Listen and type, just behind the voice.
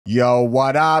Yo,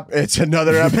 what up? It's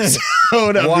another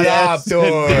episode of What the up,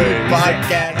 SnD dude?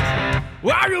 podcast.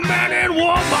 Welcome, man and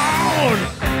woman.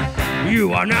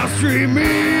 You are now streaming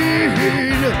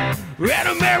an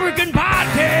American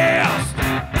podcast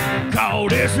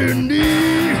called SnD.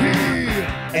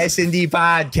 SnD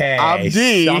podcast. I'm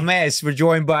D. I'm S. We're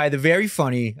joined by the very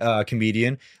funny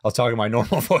comedian. I'll talk in my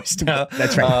normal voice now.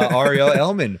 That's right. Ariel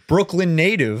Elmann, Brooklyn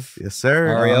native. Yes, sir.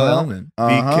 Ariel Elmann.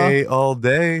 BK all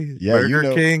day. Yeah, Burger you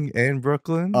know. King in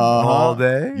Brooklyn all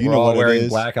day. You We're know all what it wearing is.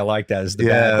 black. I like that. It's the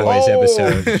Yeah. Bad Boys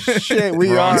episode. Shit, we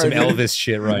We're are on some dude. Elvis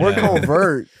shit right We're now.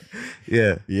 covert.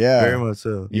 Yeah, Yeah. very much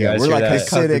so. You Yeah, guys we're hear like that?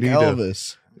 Hasidic Comedyvideo.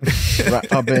 Elvis.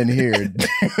 Right up in here, dude.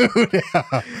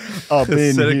 Up in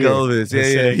Acidic here. Elvis. Yeah,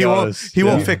 Acidic He Elvis.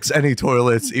 won't fix any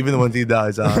toilets, even the ones he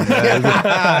dies on. He's No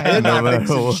not matter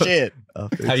fixing what. shit. I'll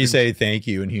fix How do you it. say thank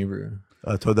you in Hebrew?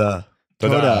 Toda.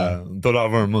 Toda. Toda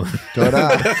very much.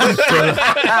 Toda.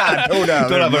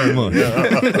 Toda very much.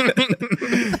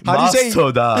 How do you say? Mas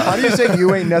Toda. How do you say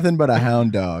you ain't nothing but a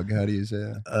hound dog? How do you say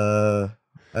that?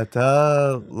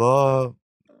 Ata lo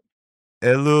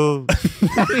elu.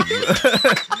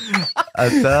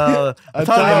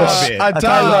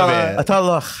 Ata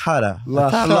lo chara. La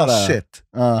Ata lo chara. shit.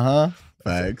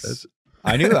 Facts.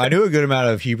 I knew a good amount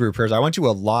of Hebrew prayers. I went to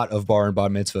a lot of bar and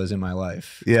bat mitzvahs in my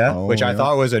life. Yeah. Oh, Which I yeah.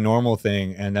 thought was a normal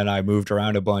thing, and then I moved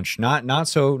around a bunch. Not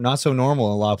so normal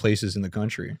in a lot of places in the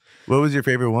country. What was your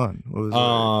favorite one? What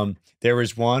was There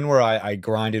was one where I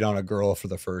grinded on a girl for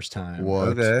the first time.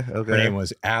 What? Okay. Her name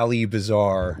was Ali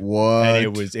Bazaar. What? And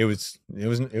it was good. It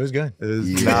was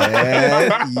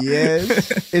Yeah,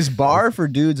 yes. Is bar for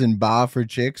dudes and ba for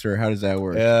chicks, or how does that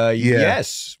work?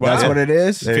 Yes. That's Wow. what it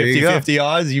is. There you go. 50-50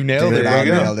 odds. You nailed Dude, it. I There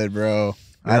you go. nailed it, bro.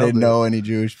 I Nailed didn't it. know any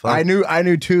Jewish. Fuck. I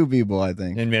knew two people. I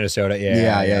think. In Minnesota,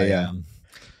 Yeah.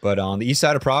 But on the east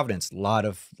side of Providence, a lot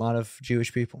of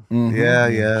Jewish people. Mhm.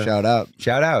 Yeah. Shout out.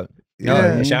 Shout out.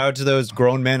 Yeah. No, shout out to those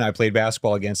grown men I played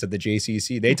basketball against at the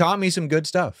JCC. They taught me some good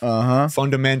stuff.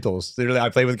 Fundamentals. Literally, I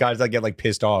played with guys that get like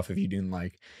pissed off if you didn't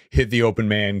like hit the open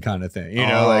man kind of thing. You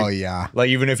know, like yeah. like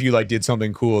even if you like did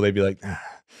something cool, they'd be like, "Ah."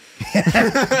 You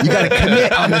got to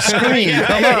commit on the screen.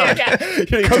 Come on.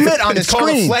 Commit on the It's called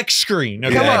a screen. flex screen.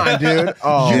 Okay? Come on, dude.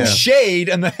 Oh, You Yeah. shade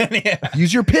and then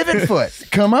use your pivot foot.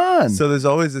 Come on. So there's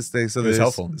always this thing. So It was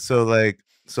there's helpful. So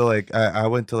I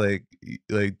went to like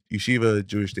yeshiva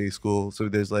Jewish day school. So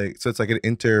there's it's like an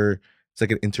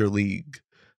interleague.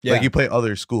 Yeah. Like you play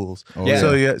other schools. Oh,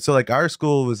 Yeah. So like our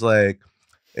school was like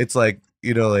it's like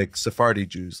like Sephardi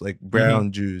Jews, like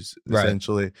brown Jews Right.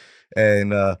 essentially. And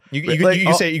you like,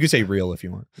 could say real if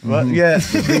you want. well, Mhm. yeah.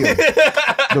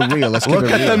 The real. Let's give Look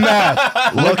it at real. the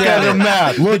map. Look at the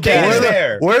map. Look The at data's it.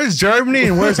 there. Where's Germany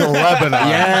and where's Lebanon?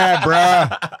 Yeah,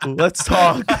 bruh. Let's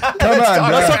talk. Come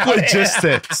on, Let's bro. talk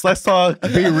logistics. Let's talk.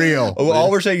 Be real. All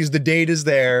we're saying is the data's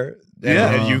there, and,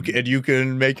 Yeah. and you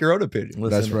can make your own opinion.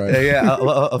 That's right. Yeah.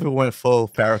 I went full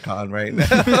Farrakhan right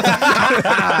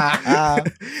now. My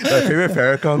favorite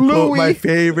Farrakhan quote. Louis. My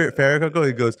favorite Farrakhan quote.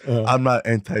 He goes, "I'm not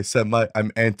anti-Semite.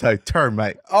 I'm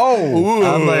anti-termite." Oh,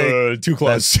 I'm like, too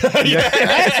close.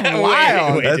 That's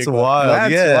wild. That's too close. wild.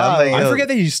 That's yeah. wild. I'm like, I yo, forget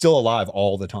that he's still alive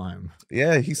all the time.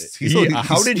 Yeah. He's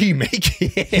How did he make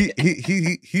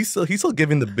it? he's still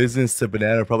giving the business to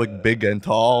Banana Republic big and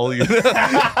tall. You know?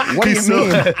 What do you He's still-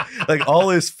 mean? Like all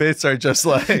his fits are just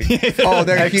like Oh,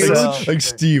 they're huge. XL. like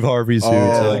Steve Harvey suits.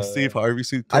 Oh. like Steve Harvey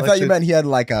suit. I thought you collection. meant he had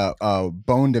like a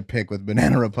bone to pick with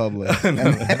Banana Republic.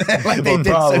 Like they Well, did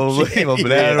some probably. shit. Well,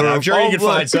 Banana I'm sure he could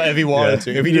Republic. find some if he wanted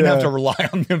to. If he didn't Yeah. have to rely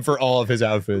on them for all of his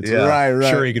outfits. Yeah. Right, right.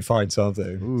 Sure he could find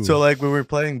something. Ooh. So like when we were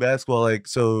playing basketball, like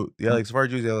like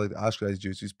Sephardi Jews, like the Ashkenazi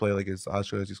Jews used to play like against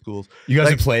Ashkenazi schools. You guys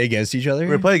Like- would play against each other?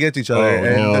 We were playing against each other, Oh,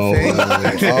 and no. the thing,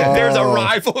 There's a Oh.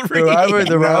 rivalry.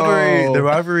 the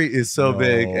rivalry is so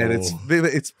big, and No.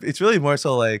 it's really more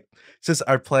so like it's just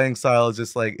our playing style is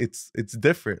just like it's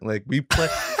different. Like we play,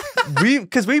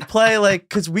 because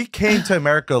we came to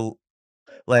America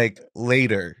like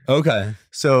later, Okay.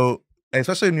 so.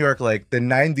 Especially in New York, like the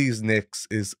 '90s Knicks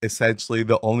is essentially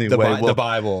the only The, way. the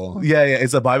Bible. Yeah,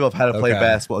 it's a Bible of how to play Okay.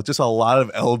 basketball. It's just a lot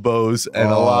of elbows and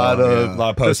a Oh, lot of yeah. A lot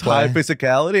of just post play. high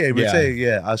physicality. And we Yeah. say,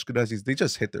 Ashkenazis, they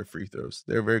just hit their free throws.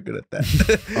 They're very good at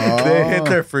that. Oh. They hit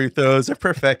their free throws. They're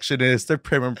perfectionists. They're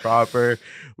prim and proper.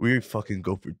 We fucking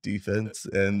go for defense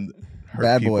and hurt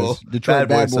Bad people. boys. Detroit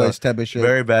bad style. boys type of shit.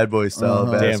 Very bad boy style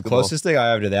Uh-huh. basketball. Damn, closest thing I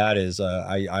have to that is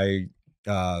I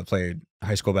played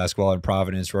high school basketball in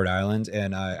Providence, Rhode Island,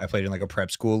 and I played in like a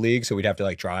prep school league, so we'd have to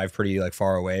like drive pretty like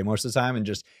far away most of the time, and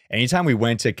just anytime we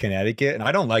went to Connecticut, and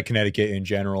I don't like Connecticut in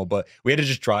general, but we had to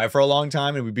just drive for a long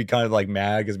time, and we'd be kind of like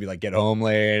mad because we like get home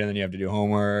late, and then you have to do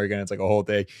homework, and it's like a whole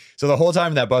thing. So the whole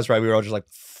time in that bus ride, we were all just like,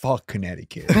 fuck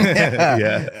Connecticut.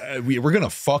 Yeah. We're gonna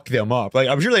fuck them up. Like,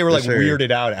 I'm sure they were like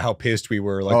weirded out at how pissed we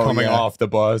were, like coming off the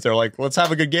bus. They're like, let's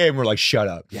have a good game. We're like, shut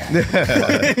up. Yeah.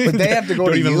 But they have to go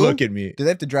Don't to even you? look at me. Do they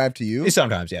have to drive to you?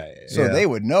 Sometimes, yeah. So they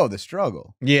would know the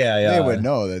struggle. Yeah. They would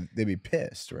know that they'd be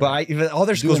pissed, right? But all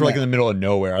their schools were like in the middle of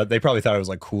nowhere. They probably thought it was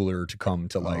like cooler to come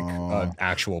to like an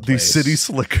actual place. These city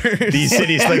slickers. These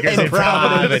city slickers in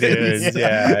Providence.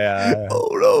 Yeah. Oh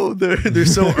no, they're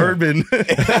so urban.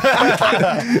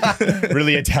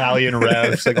 Really Italian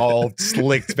refs, like all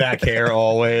slicked back hair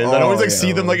always. I always like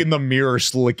see them like in the mirror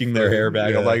slicking their hair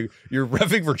back. I'm like, you're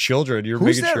reffing for children. You're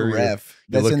Who's making that sure ref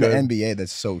that's in the NBA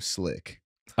that's so slick?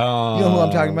 You know who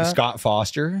I'm talking about? Scott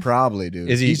Foster. Probably, dude.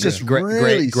 Is he? He's just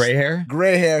gray hair?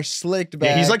 Gray hair, slicked back.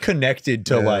 Yeah, he's like connected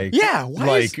to like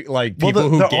people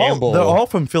who gamble. They're all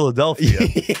from Philadelphia.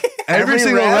 Every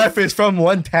single ref is from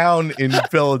one town in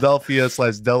Philadelphia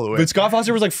 / Delaware. But Scott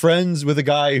Foster was like friends with a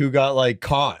guy who got like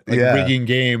caught rigging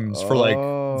games for like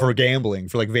for gambling,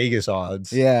 for like Vegas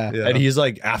odds. Yeah. And he's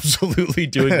like absolutely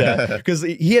doing that because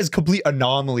he has complete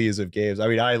anomalies of games. I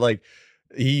mean,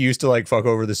 he used to like fuck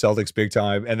over the Celtics big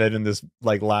time, and then in this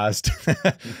like last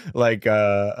like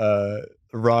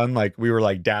run, like we were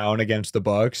like down against the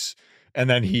Bucks, and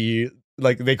then he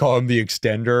like they call him the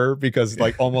extender because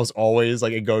like almost always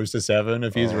like it goes to 7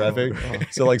 if he's reffing.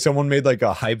 So like someone made like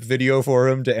a hype video for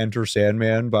him to Enter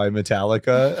Sandman by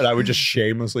Metallica, and I would just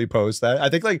shamelessly post that. I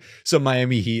think like some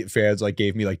Miami Heat fans like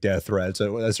gave me like death threats at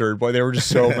a certain point. They were just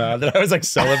so mad that I was like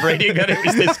celebrating that it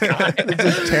was this guy.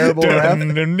 It's a terrible ref.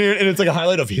 And it's like a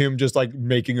highlight of him just like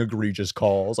making egregious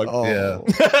calls. Like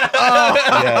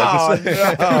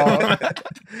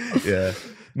yeah.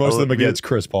 Most of them against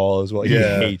Chris Paul as well. He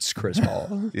hates Chris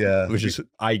Paul. Yeah. Which is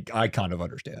I kind of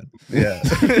understand. Yeah.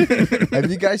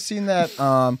 Have you guys seen that?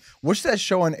 What's that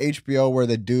show on HBO where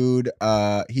the dude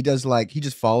he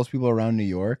just follows people around New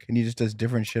York and he just does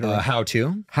different shit around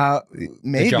How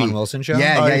maybe the John Wilson show?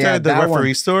 Yeah. The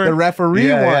referee store? The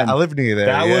referee one. Yeah, I live near there.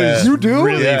 That was You do?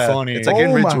 really funny. It's like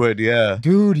in Ridgewood,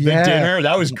 Dude, The dinner,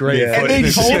 that was great. And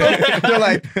they told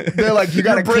him, they're like, you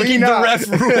gotta breaking clean the up. ref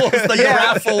rules. Like the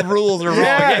raffle rules are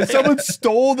wrong. Yeah, someone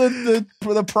stole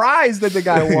the prize that the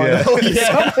guy won.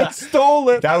 Yeah. Someone stole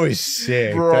it. That was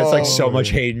sick. Bro. That's like so much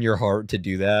hate in your heart to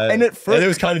do that. And at first, it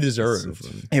was kind of deserved.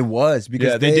 It was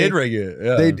because they did rig it.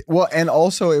 Yeah. And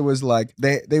also it was like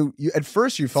at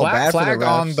first you felt bad for the refs.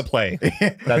 On the play.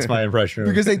 That's my impression.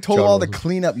 Because they told all the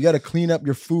cleanup. You got to clean up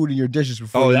your food and your dishes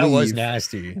before you leave. Oh, that was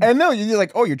nasty. And no, you're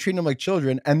like, oh, you're treating them like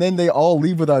children, and then they all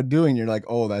leave without doing. You're like,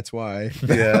 oh, that's why.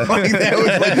 Yeah, like, that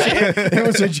was legit. It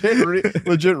was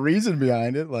legit reason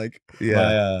behind it. Like,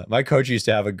 my coach used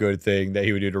to have a good thing that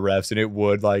he would do to refs, and it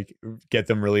would like get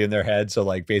them really in their head. So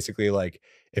like basically like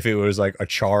if it was like a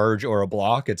charge or a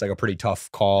block, it's like a pretty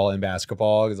tough call in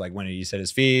basketball. It's like when did he set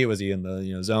his feet? Was he in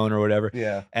the zone or whatever?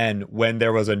 Yeah. And when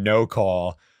there was a no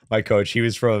call, my coach, he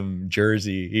was from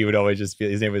Jersey. He would always just be,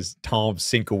 his name was Tom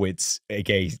Sinkowitz,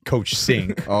 aka Coach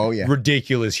Sink. Oh yeah,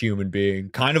 ridiculous human being,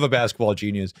 kind of a basketball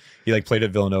genius. He like played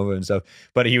at Villanova and stuff,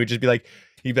 but he would just be like,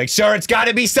 sir, it's got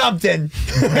to be something.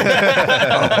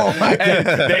 Oh my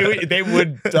God. They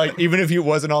would like, even if he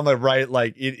wasn't on the right,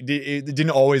 like it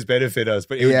didn't always benefit us,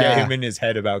 but it would get him in his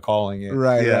head about calling it.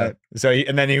 Right. Yeah. Right. So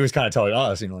and then he was kind of telling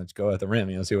us, let's go at the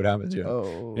rim, see what happens.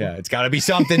 Yeah, it's got to be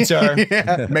something, sir.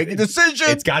 Make a decision.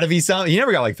 It's got to be something. He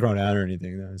never got like thrown out or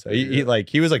anything though. So he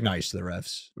was like nice to the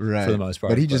refs, right, for the most part.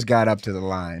 But he just got up to the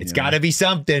line. It's got to be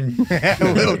something.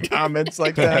 Little comments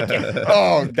like that.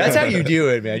 Oh, that's how you do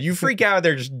it, man. You freak out,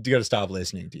 they're just gonna stop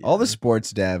listening to you. All the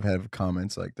sports dev have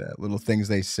comments like that. Little things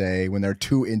they say when they're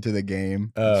too into the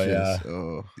game.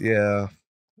 Yeah.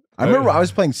 I remember I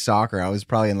was playing soccer. I was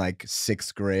probably in like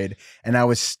 6th grade, and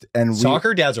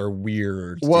soccer dads are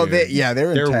weird. Well, dude.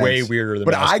 they're way weirder than.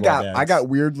 But dads. I got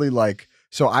weirdly like.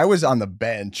 So I was on the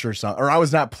bench or something, or I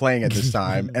was not playing at this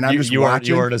time, and I'm just watching.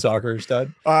 You weren't a soccer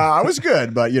stud. I was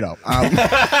good, but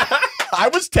I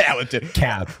was talented.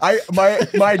 Cap. My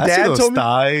dad told me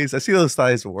thighs. I see those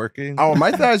thighs working. Oh,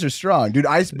 my thighs are strong, dude.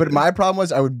 But my problem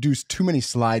was I would do too many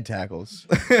slide tackles.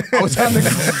 I was on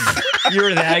the. You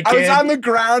were that kid? I was on the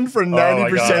ground for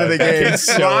 90% of the game.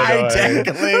 Slide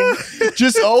tackling.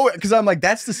 Just because I'm like,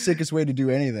 that's the sickest way to do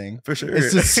anything. For sure.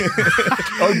 It's just,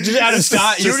 just out of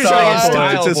style. You were just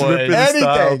style, just ripping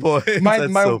style boys.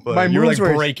 My you were like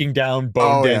breaking down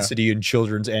bone density in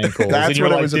children's ankles. That's and you were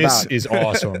what like, it was this about. is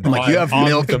awesome. I'm like, you have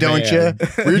milk, don't you?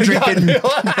 You're drinking milk.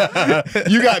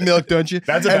 You got milk, don't you?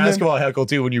 That's a basketball heckle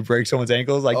too. When you break someone's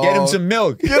ankles, like get him some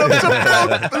milk. Get him some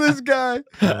milk for this guy.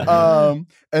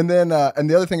 And then and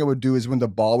the other thing I would do is when the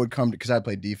ball would come, because I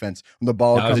played defense. When the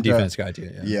ball would I come was a defense guy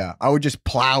too. yeah, I would just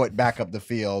plow it back up the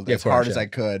field as hard as I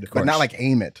could, but not like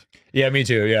aim it. Yeah, me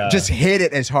too. Yeah, just hit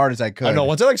it as hard as I could. I know.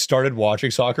 Once I like started watching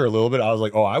soccer a little bit, I was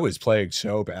like, oh, I was playing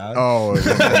so bad. Oh, I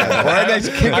was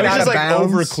just like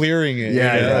over clearing it.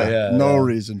 Yeah. No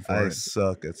reason for it. I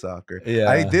suck at soccer. Yeah,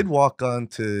 I did walk on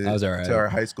to our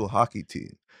high school hockey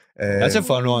team. And that's a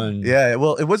fun one. Yeah,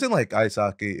 well, it wasn't like ice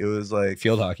hockey. It was like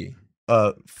field hockey.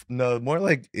 No, more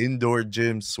like indoor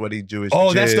gym, sweaty Jewish. Oh,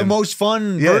 gym. that's the most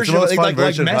fun version.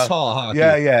 Like mess hall hockey.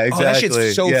 Yeah, exactly. Oh, that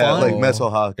shit's so fun. Like mess hall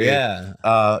hockey. Yeah.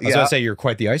 I was gonna say you're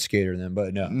quite the ice skater then,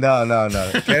 but no. No.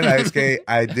 Can't ice skate.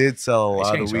 I did sell a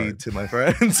lot of weed to my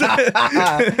friends.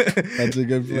 That's a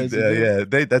good place. Yeah.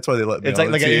 That's why they let me. It's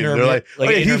on like the an team. They're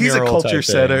like, he's a culture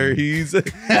setter. He's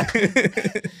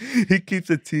he keeps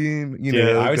a team. You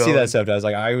know, I would see that stuff. I was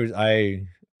like, I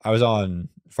was on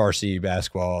varsity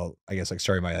basketball, I guess, like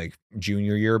starting my like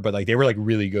junior year, but like they were like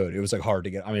really good. It was like hard to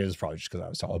get. I mean, it was probably just because I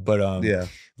was tall, but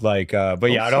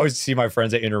I'd always see my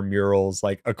friends at intramurals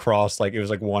like across, like it was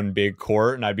like one big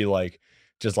court, and I'd be like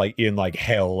just like in like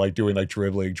hell, like doing like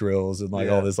dribbling drills and like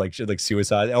all this like shit, like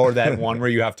suicide, or that one where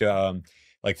you have to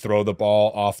like throw the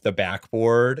ball off the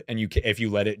backboard, and if you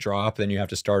let it drop, then you have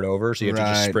to start over. So you have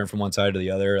to just sprint from one side to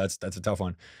the other. That's a tough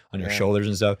one on your shoulders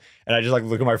and stuff. And I just like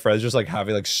look at my friends just like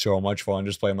having like so much fun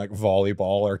just playing like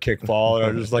volleyball or kickball, and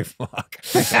I'm just like, fuck.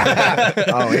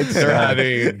 They're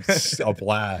having a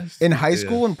blast. In high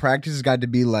school, and practices got to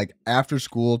be like after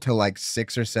school till like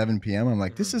 6 or 7 p.m. I'm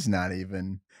like, this is not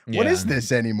even. What is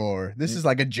this anymore? This is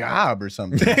like a job or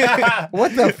something.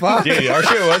 What the fuck? Dude, our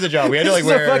shit was a job. We had to like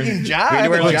wear a fucking job. We had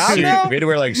to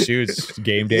wear like suits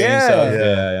game day and stuff.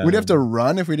 Yeah. We'd have to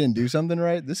run if we didn't do something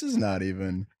right. This is not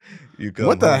even.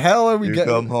 What the hell are we getting?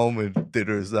 You come home and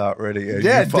dinner's not ready. And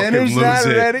yeah, you dinner's not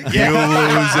ready. You lose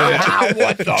it.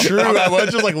 What the True. I was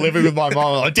just like living with my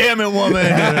mom. Like, damn it, woman.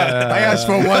 I asked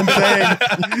for one thing.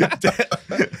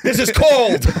 This is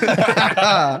cold.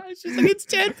 She's like, it's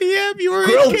 10 p.m. You were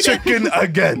grilled chicken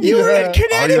again. You were in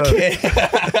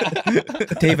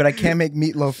Connecticut. David, I can't make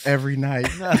meatloaf every night.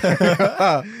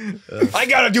 I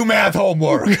gotta do math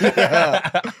homework.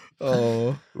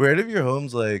 Oh, were any of your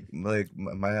homes like my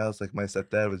house? Like my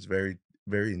stepdad was very,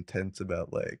 very intense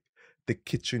about like the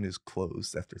kitchen is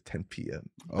closed after 10 p.m.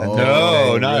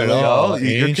 No, not at all.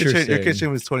 Your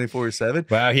kitchen was 24/7.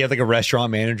 Wow, he had like a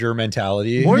restaurant manager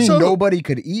mentality. More so nobody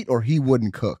could eat, or he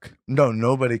wouldn't cook. No,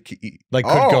 nobody could eat. Like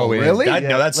could go in. Really?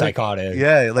 No, that's psychotic.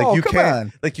 Yeah, like you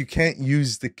can't. Like you can't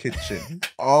use the kitchen.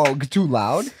 Oh, too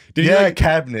loud.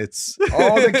 Cabinets.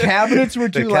 Oh, the cabinets were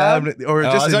too loud. Or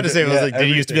just I was about to say, it was like, did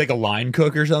he used to be like a line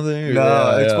cook or something?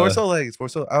 No, it's more so like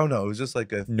I don't know. It was just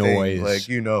like a noise.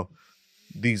 Thing, like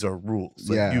these are rules.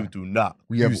 Like you do not.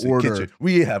 We have order. Kitchen.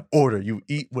 We have order. You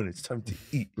eat when it's time to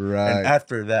eat. Right. And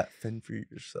after that, fend for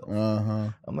yourself.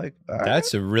 I'm like,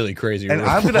 that's a really crazy rule. And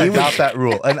I'm gonna adopt that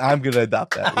rule. Because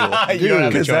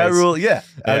that rule, you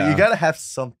gotta have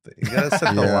something. You gotta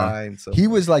set the line. He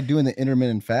was like doing the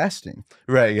intermittent fasting.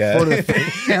 Right. Yeah. For the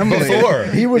family. Before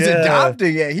he was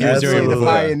adopting it. He was the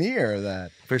pioneer of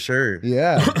that. For sure.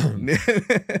 Yeah.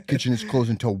 Kitchen is closed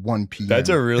until 1 p.m. That's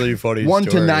a really funny 1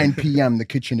 story. to 9 p.m. the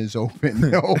kitchen is open.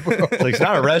 No, bro. It's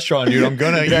not a restaurant, dude. I'm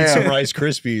gonna eat some Rice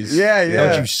Krispies. Yeah.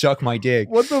 Don't you suck my dick?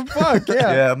 What the fuck?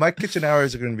 Yeah. My kitchen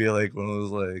hours are gonna be like one of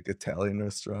those like Italian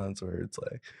restaurants where it's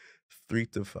like 3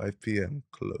 to 5 p.m.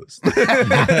 closed.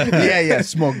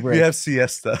 Smoke break. We have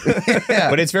siesta.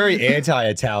 But it's very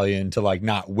anti-Italian to like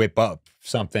not whip up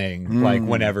something like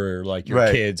whenever like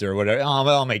your kids or whatever. Oh,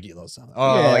 well, I'll make you a little something.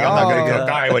 Oh, like, I'm not gonna cook. All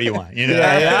right, what do you want? You know?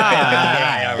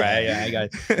 I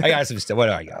got some stuff. What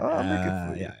do I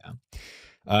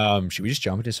got? Should we just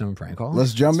jump into some prank calls?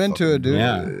 Let's jump into it, dude.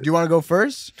 Yeah. Do you want to go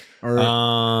first? Or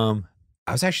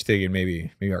I was actually thinking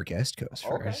maybe our guest goes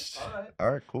first.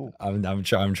 All right, cool. I'm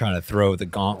trying to throw the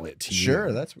gauntlet to you.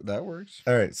 Sure, that works.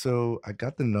 All right, so I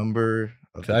got the number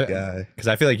of the guy because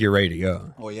I feel like you're ready to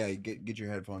go. Oh yeah, get your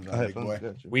headphones on, big boy.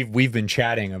 We've been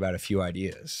chatting about a few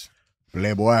ideas.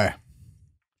 Playboy.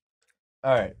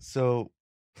 All right, so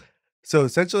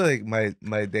essentially, like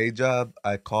my day job,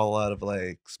 I call out of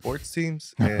like sports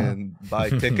teams and buy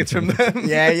tickets from them.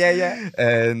 Yeah.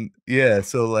 And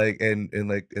so like and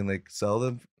sell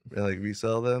them and like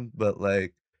resell them, but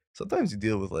like sometimes you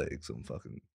deal with like some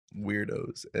fucking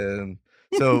weirdos, and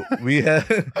so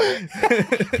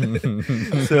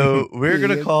we're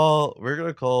gonna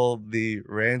call the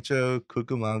Rancho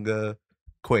Cucamonga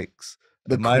Quakes.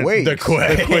 The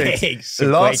Quakes.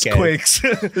 Lost Quakes.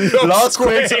 Lost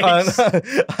Quakes on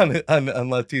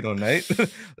Latino night.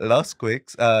 Lost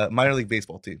Quakes. Minor league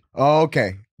baseball team. Oh,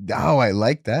 okay. Oh, I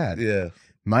like that. Yeah.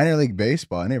 Minor league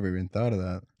baseball. I never even thought of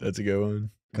that. That's a good one.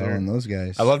 Calling those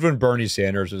guys. I loved when Bernie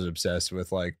Sanders was obsessed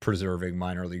with like preserving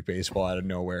minor league baseball out of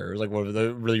nowhere. It was like one of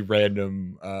the really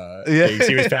random things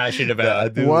he was passionate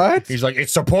about. What? He's like, it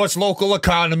supports local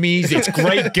economies. It's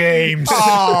great games.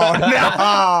 Oh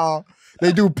no!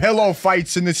 They do pillow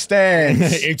fights in the stands.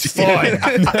 It's fun.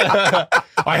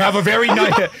 I have a very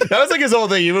nice. That was like his whole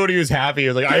thing. Even when he was happy, he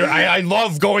was like, I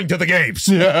love going to the games.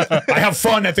 Yeah. I have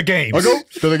fun at the games. I go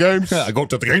to the games. I go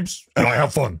to the games and I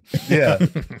have fun. Yeah.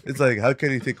 It's like, how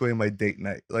can you take away my date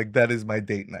night? Like, that is my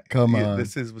date night. Come on.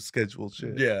 This is scheduled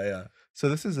shit. Yeah, yeah. So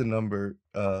this is a number.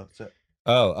 You want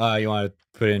to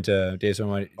put it into Dave's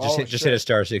one? Just hit a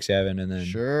 *67 and then.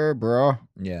 Sure, bro.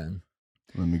 Yeah.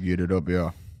 Let me get it up,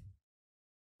 yeah.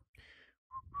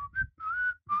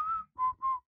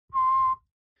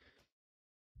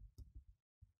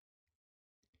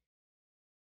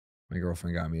 My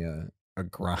girlfriend got me a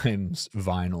Grimes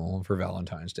vinyl for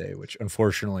Valentine's Day, which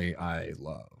unfortunately I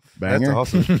love. Banger.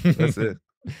 That's awesome. That's it.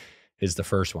 It's the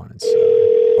first one. It's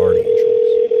Art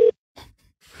Angels.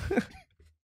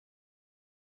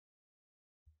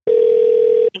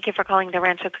 Thank you for calling the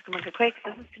Rancho Cucamonga Quakes.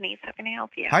 This is Denise. How can I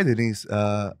help you? Hi, Denise.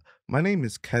 My name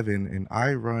is Kevin, and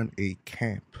I run a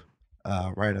camp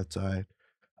right outside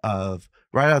of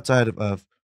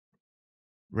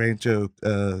Rancho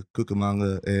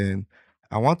Cucamonga, and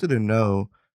I wanted to know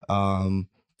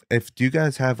if do you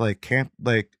guys have like camp,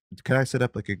 like can I set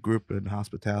up like a group and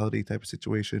hospitality type of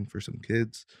situation for some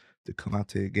kids to come out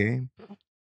to a game?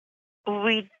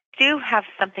 We do have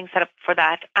something set up for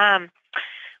that.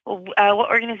 What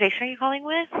organization are you calling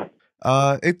with?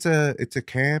 It's a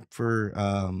camp for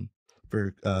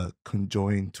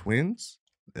conjoined twins.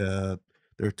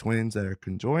 They're twins that are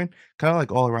conjoined, kind of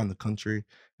like all around the country,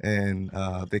 and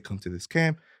they come to this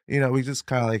camp. We just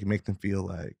kind of like make them feel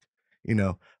like,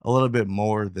 a little bit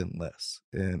more than less,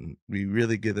 and we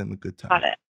really give them a good time. Got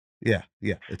it. Yeah,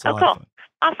 it's a lot cool. of fun.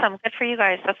 Awesome. Good for you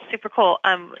guys. That's super cool.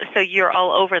 So you're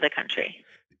all over the country.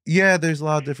 Yeah, there's a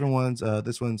lot of different ones.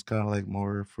 This one's kind of like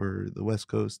more for the West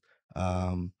Coast.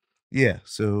 Yeah,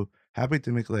 so happy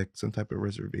to make like some type of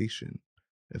reservation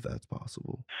if that's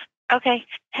possible. Okay.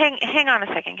 Hang on a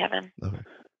second, Kevin. Okay.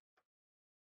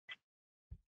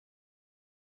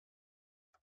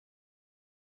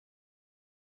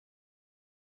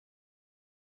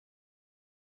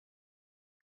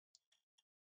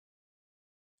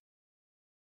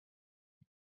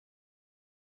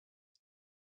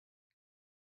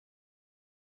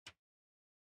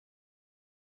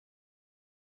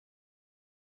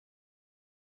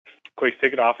 Quick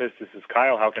Ticket Office, this is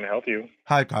Kyle. How can I help you?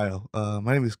 Hi, Kyle.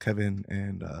 My name is Kevin,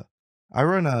 and I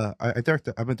run I'm a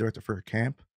director for a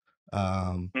camp.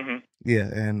 Yeah,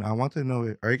 and I want to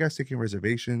know, are you guys taking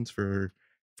reservations for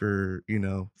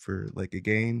like a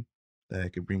game that I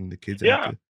could bring the kids Yeah.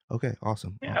 into? Okay,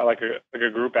 awesome. Yeah, like a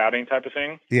group outing type of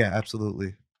thing? Yeah,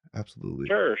 absolutely.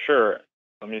 Sure.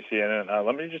 Let me see. And then,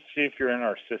 let me just see if you're in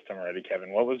our system already,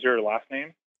 Kevin. What was your last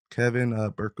name? Kevin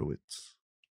Berkowitz.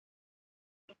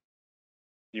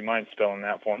 Do you mind spelling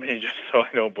that for me just so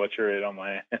I don't butcher it on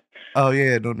my end? Oh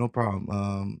yeah, no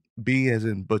problem. B as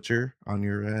in butcher on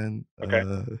your end.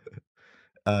 Okay.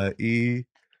 E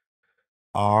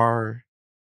R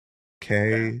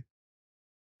K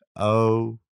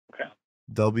O Okay.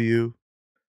 W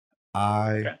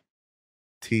I Okay.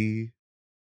 T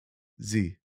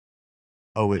Z.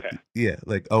 Oh, it Okay. yeah,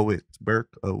 like Owitz,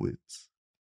 Burke Owitz.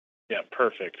 Yeah,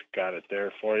 perfect. Got it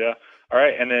there for you. All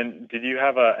right. And then did you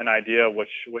have an idea which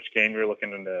game you're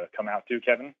looking to come out to,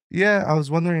 Kevin? Yeah, I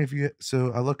was wondering if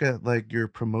so I look at like your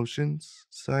promotions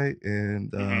site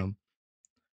and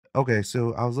okay,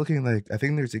 so I was looking like I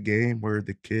think there's a game where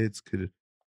the kids could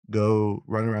go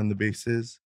run around the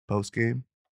bases post game.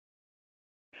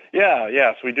 Yeah.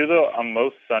 So we do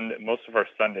most of our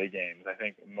Sunday games. I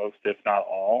think most, if not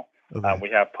all. Okay. We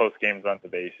have post games on the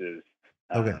bases.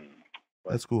 Okay.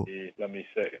 That's cool. Let me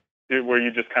see. Were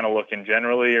you just kind of looking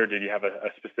generally, or did you have a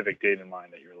specific date in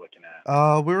mind that you were looking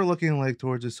at? We were looking like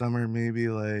towards the summer, maybe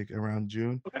like around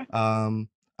June. Okay.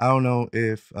 I don't know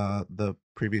if the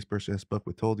previous person I spoke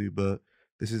with told you, but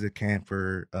this is a camp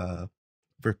for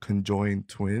conjoined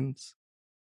twins.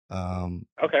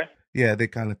 Okay. Yeah, they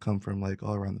kind of come from like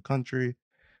all around the country,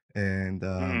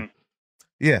 and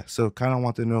yeah, so kind of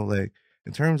want to know like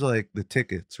in terms of like the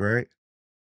tickets, right?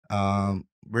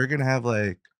 We're gonna have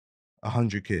like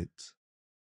 100 kids.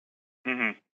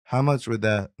 How much would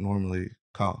that normally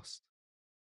cost?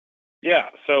 Yeah,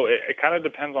 so it kind of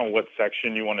depends on what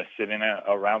section you want to sit in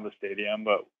around the stadium,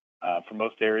 but for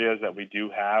most areas that we do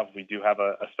have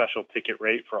a special ticket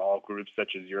rate for all groups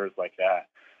such as yours like that.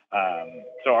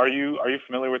 So are you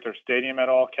familiar with their stadium at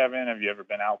all, Kevin? Have you ever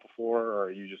been out before, or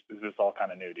are you just is this all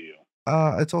kind of new to you?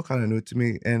 It's all kind of new to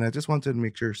me, and I just wanted to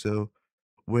make sure. So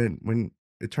when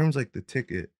in terms like the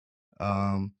ticket,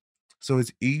 um, so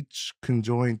is each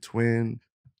conjoined twin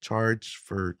charged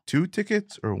for 2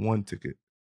 tickets or 1 ticket?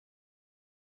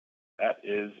 That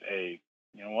is a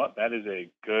you know what? That is a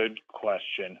good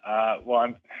question. Well,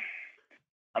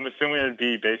 I'm assuming it'd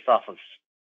be based off of.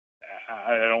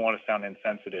 I don't want to sound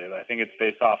insensitive. I think it's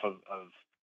based off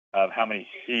of how many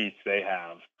seats they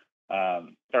have,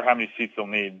 or how many seats they'll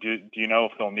need. Do you know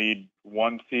if they'll need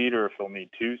 1 seat or if they'll need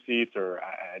 2 seats? Or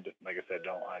like I said,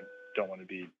 I don't want to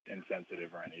be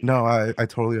insensitive or No, anything. I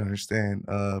totally understand.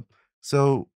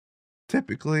 So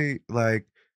typically,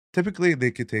 typically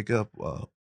they could take up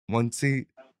 1 seat,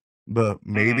 but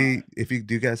Hmm. maybe if you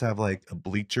do you guys have like a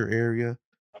bleacher area,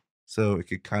 so it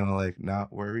could kind of like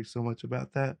not worry so much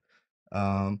about that.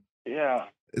 Um, Yeah.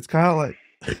 it's kind of like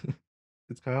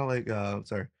it's kind of like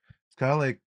sorry, it's kind of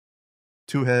like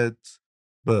 2 heads,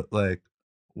 but like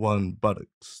 1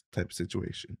 buttocks type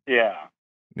situation. Yeah.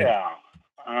 Yeah,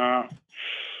 Yeah. Uh,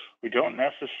 we don't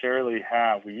necessarily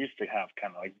have. We used to have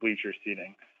kind of like bleacher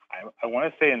seating. I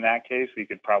want to say in that case we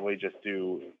could probably just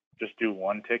do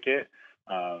 1 ticket,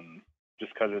 um,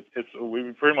 just because it's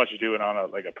we pretty much do it on a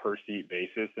like a per seat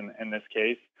basis in this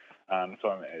case.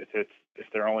 So if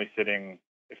they're only sitting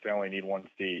if they only need 1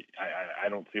 seat, I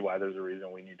don't see why there's a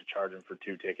reason we need to charge them for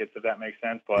 2 tickets if that makes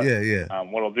sense. But yeah, yeah,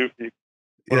 what I'll do for you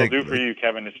what yeah. I'll do for you,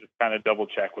 Kevin, is just kind of double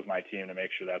check with my team to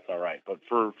make sure that's all right. But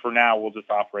for now, we'll just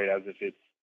operate as if it's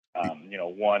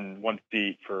one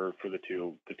seat for the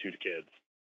two kids.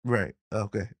 Right.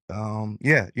 Okay.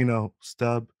 Yeah,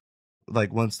 stub,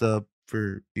 like 1 stub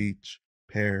for each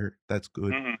pair. That's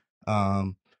good. Hmm.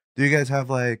 Do you guys have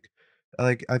I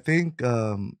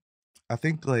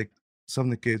think like some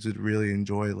of the kids would really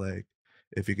enjoy like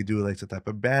if you could do like some type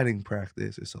of batting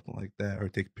practice or something like that, or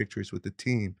take pictures with the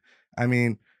team. I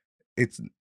mean, it's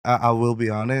I will be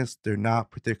honest, they're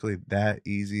not particularly that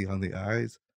easy on the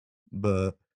eyes,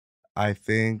 but I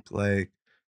think like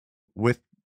with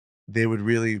they would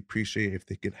really appreciate if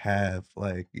they could have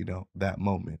like, that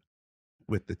moment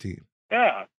with the team.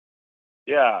 Yeah,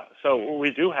 yeah. So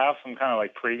we do have some kind of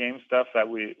like pregame stuff that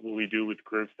we do with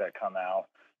groups that come out.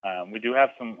 We do have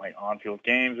some like on-field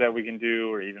games that we can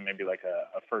do, or even maybe like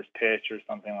a first pitch or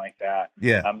something like that.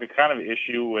 Yeah, The kind of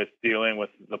issue with dealing with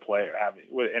the player,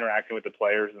 with interacting with the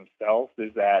players themselves,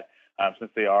 is that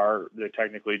since they're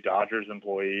technically Dodgers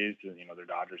employees and they're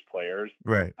Dodgers players,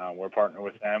 right. we're partnered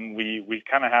with them. We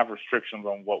kind of have restrictions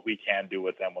on what we can do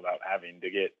with them without having to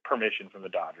get permission from the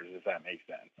Dodgers, if that makes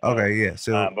sense. So, Okay, yeah.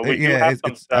 So but we do yeah, have it's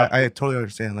some it's stuff. I totally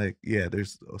understand. Like, yeah,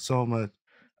 there's so much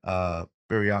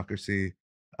bureaucracy.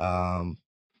 Um,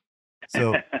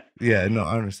 so yeah, no,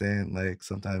 I understand. Like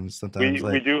sometimes We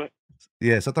like do.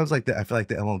 yeah, sometimes like that. I feel like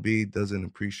the MLB doesn't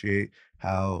appreciate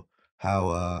how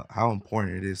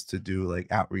important it is to do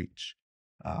like outreach.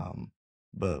 Um,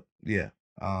 but yeah.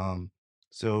 Um,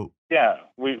 so Yeah,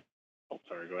 we. Oh,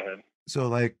 sorry. Go ahead.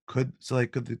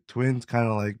 could the twins kind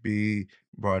of like be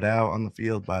brought out on the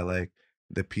field by like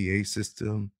the PA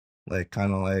system, like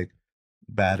kind of like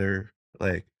batter,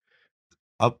 like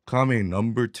upcoming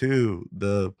number 2,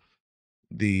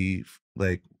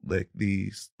 like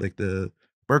these like the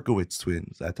Berkowitz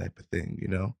twins, that type of thing, you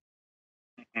know?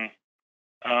 Mhm.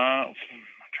 I'm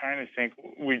trying to think.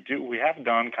 We have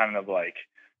done kind of like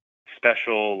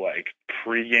special like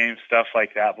pregame stuff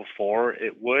like that before.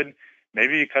 It would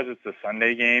maybe because it's a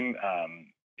Sunday game.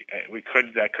 We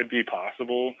could that could be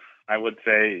possible. I would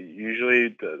say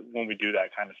usually when we do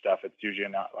that kind of stuff, it's usually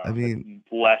not I it's mean,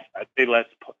 less. I'd say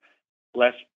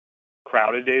less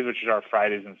crowded days, which is our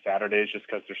Fridays and Saturdays, just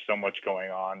because there's so much going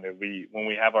on that when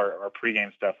we have our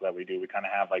pregame stuff that we do, we kind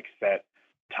of have like set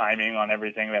timing on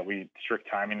everything strict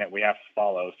timing that we have to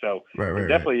follow. So right, it right, right.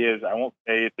 definitely is. I won't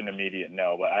say it's an immediate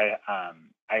no, but I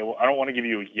don't want to give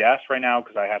you a yes right now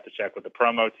because I have to check with the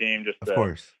promo team just Of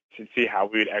course. to see how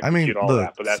we would I mean, execute all look,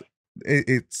 that. But that's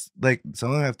it's like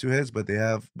some of them have 2 heads, but they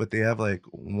have like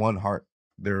 1 heart.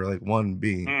 They're like 1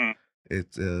 being. mm,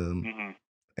 It's hmm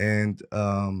and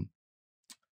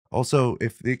also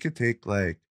if they could take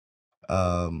like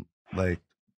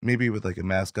maybe with like a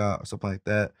mascot or something like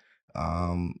that.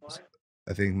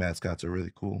 I think mascots are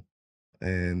really cool,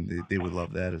 and they would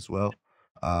love that as well.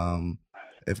 Um,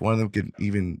 if one of them could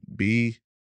even be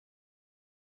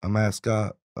a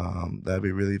mascot, that'd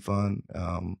be really fun.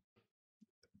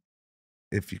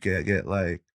 If you could get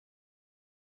like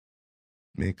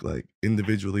make like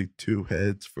individually 2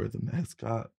 heads for the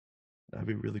mascot, that'd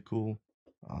be really cool.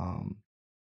 Um,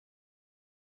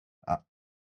 I,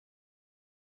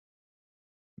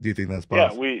 Do you think that's Yeah,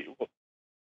 possible?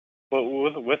 but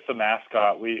with the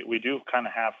mascot, we do kind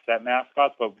of have set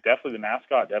mascots, but definitely the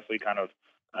mascot definitely kind of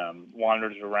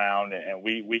wanders around, and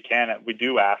we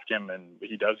do ask him, and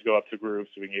he does go up to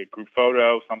groups. So we can get a group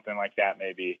photo, something like that,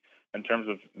 maybe. In terms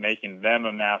of making them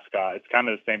a mascot, it's kind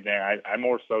of the same thing. I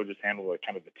more so just handle like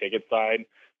kind of the ticket side.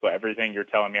 So everything you're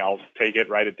telling me, I'll just take it,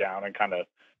 write it down, and kind of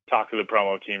talk to the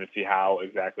promo team to see how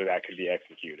exactly that could be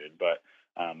executed. But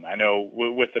I know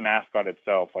with the mascot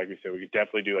itself, like we said, we could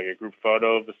definitely do like a group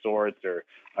photo of the sorts, or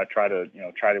try to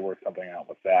work something out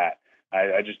with that.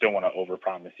 I just don't want to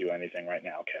overpromise you anything right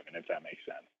now, Kevin, if that makes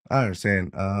sense. I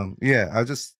understand. Yeah, I was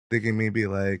just thinking maybe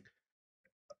like,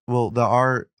 well, there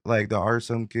are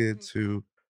some kids who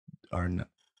are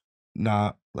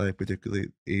not like particularly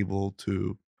able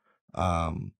to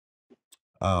um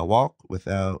walk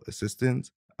without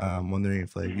assistance. I'm wondering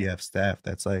if like you have staff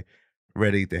that's like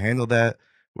ready to handle that,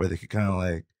 where they could kind of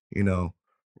like,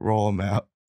 roll them out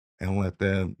and let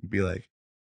them be like,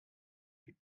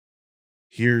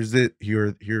 here's it,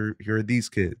 here are these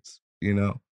kids,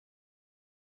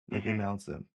 like announce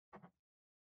them.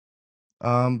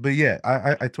 But yeah,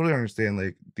 I totally understand,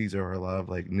 like these are a lot of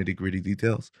like nitty-gritty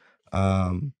details.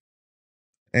 And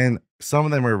some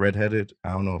of them are redheaded.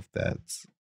 I don't know if that's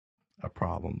a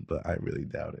problem, but I really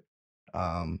doubt it.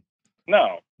 No,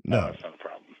 No. that's not a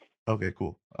problem. Okay,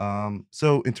 cool.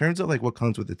 So in terms of like what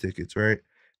comes with the tickets, right?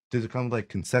 Does it come with like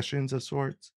concessions of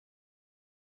sorts?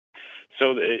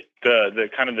 So the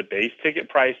kind of the base ticket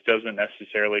price doesn't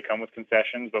necessarily come with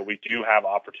concessions, but we do have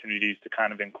opportunities to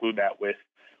kind of include that with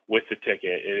the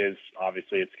ticket. It is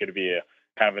obviously it's going to be a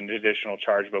kind of an additional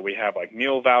charge, but we have like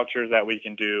meal vouchers that we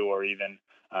can do, or even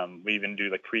we even do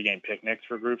like pregame picnics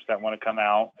for groups that want to come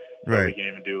out. So we Right. can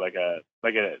even do like a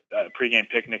pregame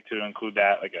picnic to include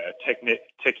that, like a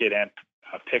ticket and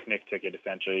a picnic ticket.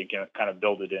 Essentially, you can kind of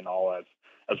build it in all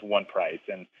as one price.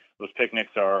 And those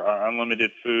picnics are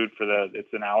unlimited food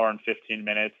it's an hour and 15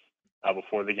 minutes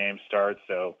before the game starts.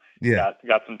 So Yeah,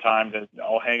 got some time to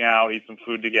all hang out, eat some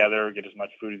food together, get as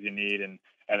much food as you need, and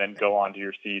then go on to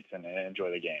your seats and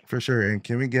enjoy the game. for sure. And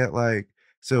can we get like,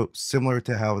 so similar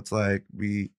to how it's like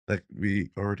we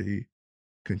already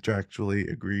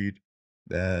contractually agreed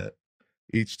that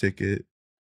each ticket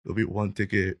will be one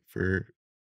ticket for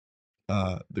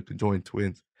the conjoined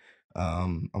twins.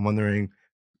 I'm wondering,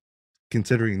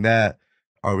 considering that,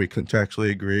 are we contractually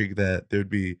agreeing that there'd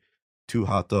be 2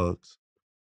 hot dogs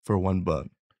for 1 bun?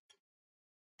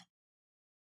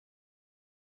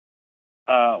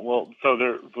 Well, so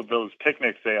with those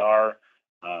picnics, they are.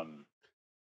 I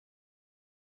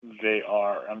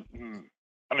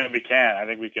mean, we can. I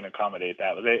think we can accommodate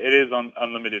that. But it is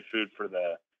unlimited food for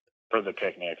the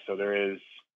picnic. So there is,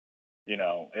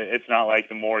 it's not like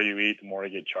the more you eat, the more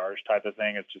you get charged type of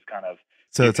thing. It's just kind of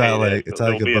So you it's not pay this. like it's not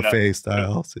like There'll a be enough. buffet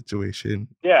style situation.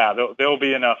 Yeah, there'll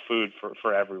be enough food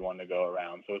for everyone to go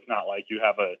around. So it's not like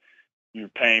you're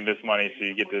paying this money so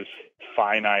you get this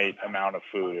finite amount of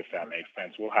food, if that makes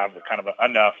sense. We'll have kind of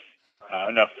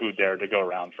enough food there to go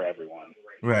around for everyone.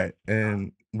 Right.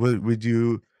 And would would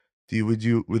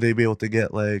they be able to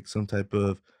get like some type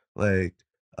of like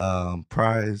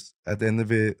prize at the end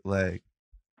of it, like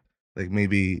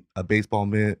maybe a baseball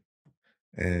mitt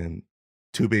and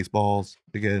 2 baseballs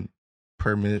again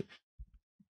per mitt?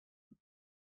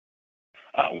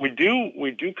 We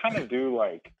do kind of do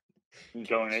like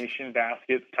donation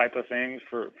baskets type of things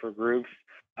for groups.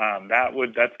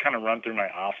 That's kind of run through my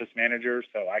office manager,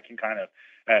 so I can kind of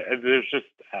there's just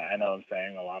I know I'm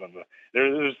saying a lot of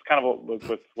there's kind of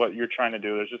with what you're trying to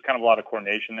do. There's just kind of a lot of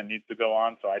coordination that needs to go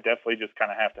on. So I definitely just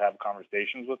kind of have to have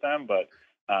conversations with them, but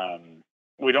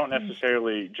we don't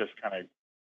necessarily just kind of.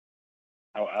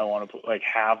 I want to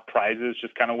have prizes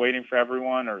just kind of waiting for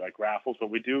everyone, or like raffles, but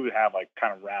we do have like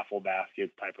kind of raffle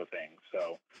basket type of things.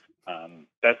 So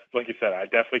that's like you said, I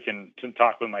definitely can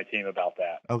talk with my team about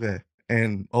that. Okay.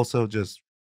 And also just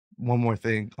one more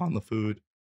thing on the food.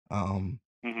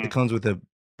 It comes with a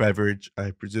beverage,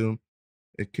 I presume.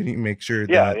 Can you make sure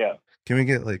Yeah, that yeah. can we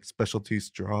get like specialty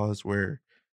straws where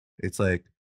it's like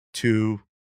two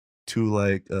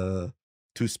like 2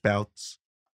 spouts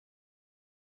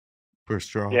per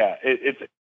straw? Yeah,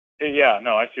 yeah,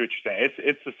 no, I see what you're saying.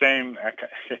 It's the same.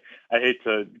 I hate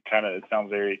to kind of, it sounds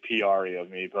very PR-y of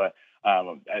me, but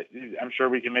I'm sure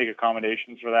we can make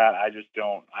accommodations for that. I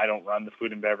don't run the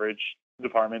food and beverage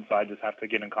department, so I just have to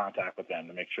get in contact with them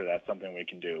to make sure that's something we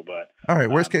can do. But All right,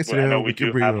 worst case I know scenario, we we could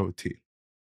do bring have. our own team.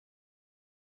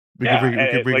 Yeah, We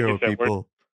could bring like our you own said, we're people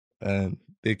and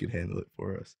they could handle it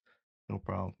for us. No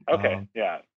problem. okay.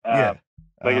 Yeah. Yeah.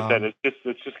 Like I said, it's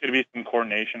just going to be some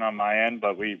coordination on my end,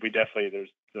 but we definitely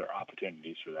there are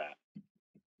opportunities for that.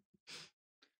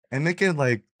 And they can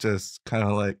like just kind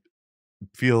of like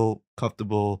feel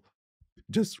comfortable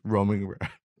just roaming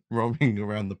around, roaming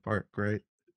around the park, right?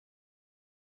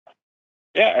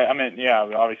 Yeah, I mean, yeah.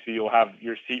 Obviously, you'll have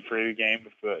your seat for the game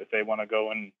if they want to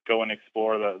go and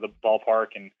explore the ballpark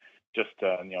and just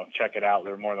check it out.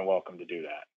 They're more than welcome to do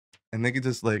that. And they can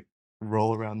just like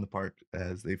roll around the park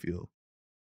as they feel.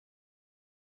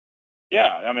 Yeah,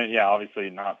 I mean, yeah. Obviously,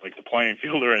 not like the playing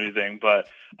field or anything, but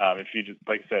if you just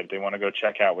like I said, if they want to go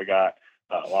check out, we got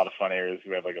a lot of fun areas.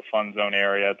 We have like a fun zone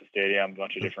area at the stadium, a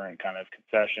bunch of different kind of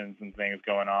concessions and things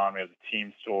going on. We have a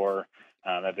team store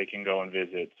that they can go and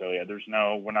visit. So yeah,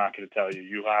 we're not going to tell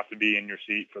you have to be in your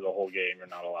seat for the whole game. You're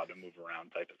not allowed to move around,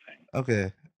 type of thing.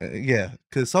 Okay, yeah,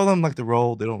 because some of them like to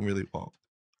roll, they don't really walk.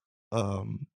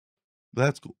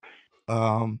 That's cool.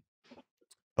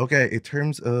 Okay, in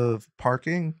terms of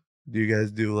parking, do you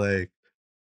guys do like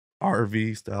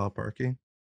RV style parking?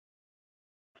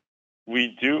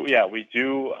 We do, yeah, we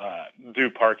do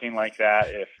do parking like that.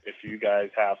 If you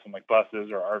guys have some like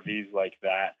buses or RVs like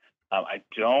that, I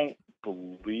don't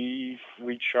believe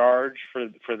we charge for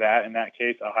that. In that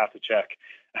case, I'll have to check.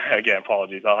 Again,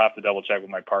 apologies. I'll have to double check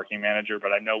with my parking manager.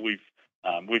 But I know we've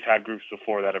had groups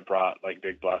before that have brought like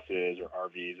big buses or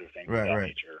RVs or things of that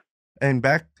nature. And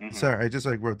back, sorry, I just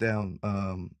like wrote down.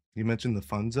 You mentioned the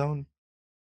fun zone,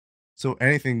 so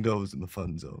anything goes in the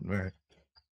fun zone, right?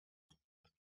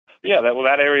 Yeah,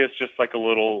 that area is just like a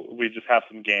little. We just have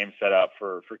some games set up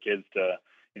for kids to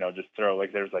just throw.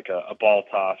 Like there's like a ball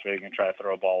toss where you can try to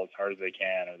throw a ball as hard as they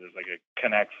can, or there's like a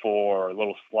connect four or a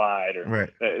little slide,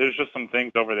 or there's just some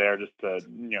things over there just to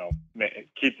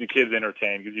keep the kids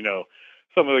entertained because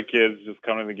some of the kids just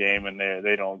come to the game and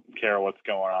they don't care what's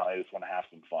going on. They just want to have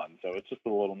some fun. So it's just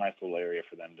a nice little area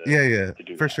for them to to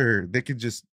do for that. sure. They could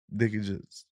just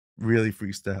really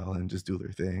freestyle and just do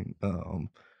their thing.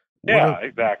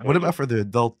 Exactly. What about for the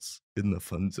adults in the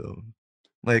fun zone?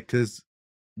 Like, because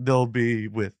they'll be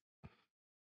with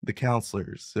the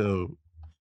counselors. So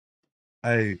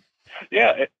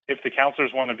if the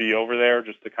counselors want to be over there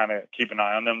just to kind of keep an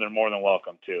eye on them, they're more than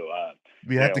welcome to.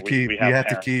 We have to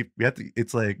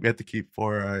keep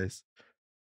 4 eyes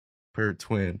per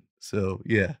twin. So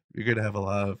yeah, you're gonna have a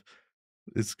lot of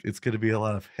it's gonna be a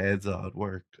lot of heads-on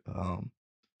work.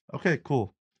 Okay,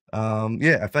 cool.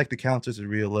 Yeah, I feel like the counselors would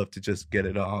really love to just get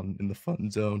it on in the fun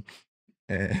zone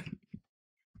and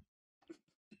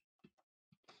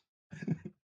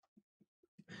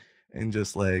and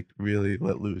just like really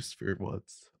let loose for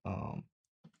once. All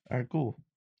right, cool.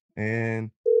 And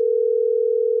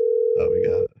we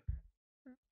got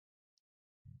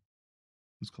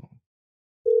who's calling?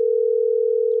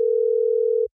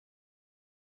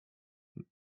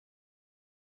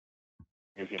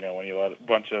 Because when you let a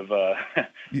bunch of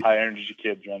high energy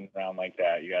kids run around like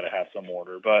that, you got to have some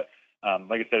order. But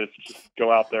like I said, it's just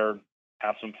go out there,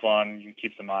 have some fun. You can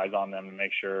keep some eyes on them and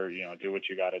make sure do what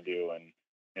you got to do and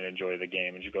enjoy the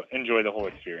game and just go enjoy the whole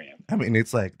experience. I mean,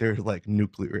 it's like they're like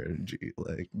nuclear energy,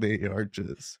 like they are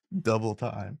just double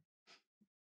time.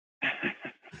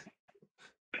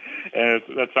 And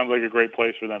that sounds like a great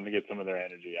place for them to get some of their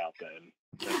energy out then.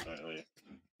 Definitely.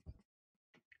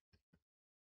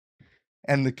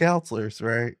 And the counselors,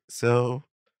 right? So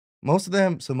most of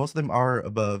them are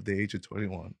above the age of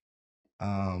 21.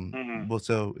 Well,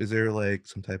 so is there like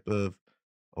some type of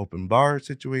open bar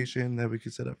situation that we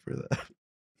could set up for that?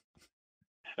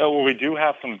 Well, we do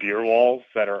have some beer walls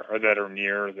that are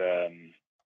near the.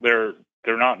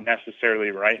 They're not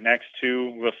necessarily right next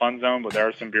to the fun zone, but there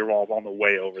are some beer walls on the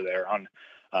way over there.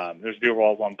 There's beer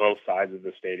walls on both sides of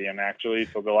the stadium actually,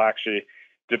 so they'll actually,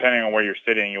 depending on where you're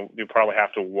sitting, you'll probably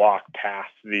have to walk past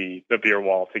the beer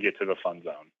wall to get to the fun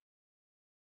zone.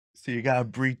 So you gotta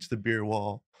breach the beer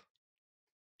wall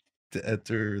to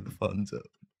enter the fun zone.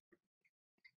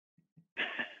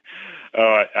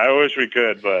 Oh, I wish we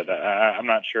could, but I'm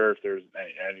not sure if there's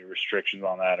any restrictions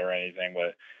on that or anything.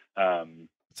 But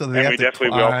so they have to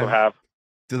climb. We also have.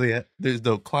 There's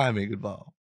no climbing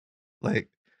involved. Like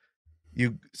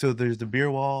so there's the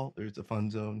beer wall, there's the fun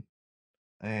zone,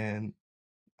 and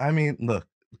I mean, look,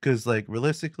 because like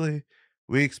realistically,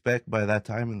 we expect by that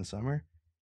time in the summer,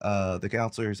 the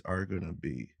counselors are gonna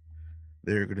be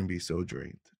so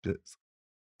drained.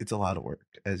 It's a lot of work,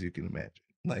 as you can imagine.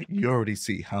 Like you already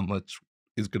see how much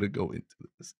is gonna go into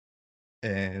this,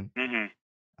 and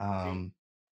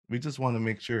we just want to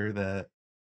make sure that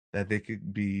they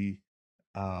could be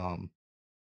that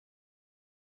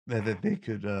they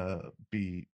could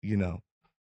be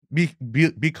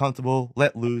be comfortable,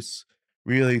 let loose,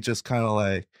 really just kind of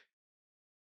like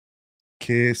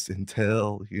kiss and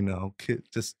tell,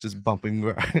 just bumping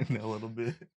around a little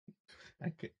bit.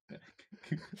 I can't.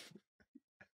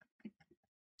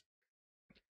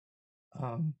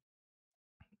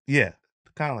 Yeah,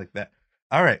 kind of like that.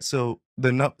 All right, so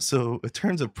so in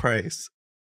terms of price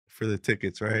for the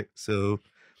tickets, right? So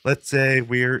let's say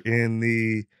we're in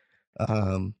the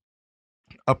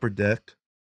upper deck,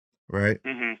 right?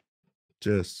 Mm-hmm.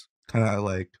 Just kind of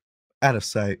like out of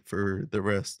sight for the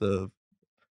rest of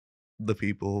the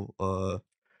people.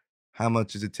 How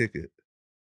much is a ticket?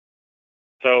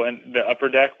 So in the upper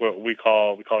deck, what we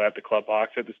call that the club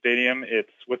box at the stadium.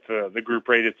 It's with the group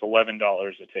rate. It's $11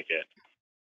 a ticket.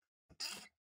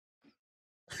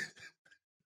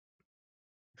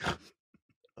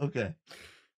 Okay.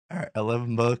 All right,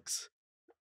 $11.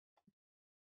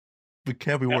 But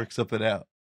can we work something out?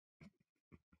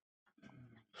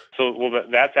 So, well,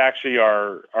 that's actually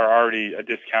our already a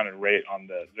discounted rate on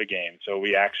the game. So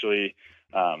we actually,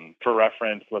 for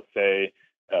reference, let's say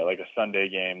like a Sunday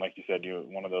game, like you said,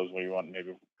 one of those where you want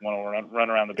to run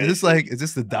around the base. Is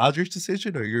this the Dodgers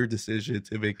decision or your decision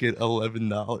to make it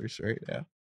 $11 right now?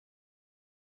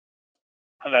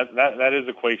 That is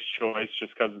a Quake's choice,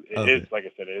 just because it is, like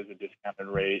I said, it is a discounted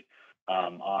rate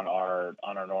on our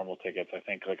normal tickets. I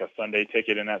think like a Sunday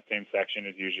ticket in that same section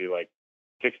is usually like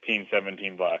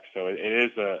 $16-17. So it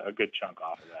is a good chunk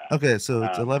off of that. Okay, so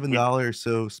it's $11.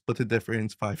 So split the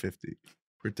difference, $5.50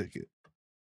 per ticket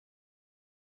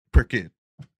per kid.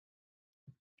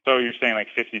 So you're saying like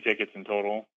 50 tickets in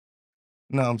total?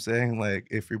 No, I'm saying like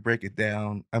if we break it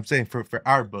down, I'm saying for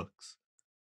our books.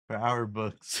 For our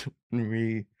books, when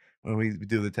we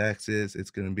do the taxes,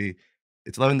 it's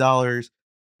 $11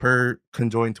 per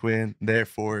conjoined twin,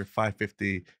 therefore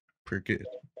 $5.50 per kid.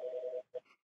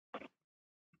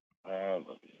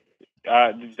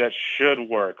 That should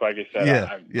work. Like I said, Yeah,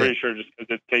 I'm pretty sure just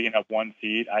because it's taking up one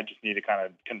seat, I just need to kind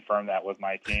of confirm that with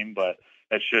my team, but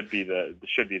that should be the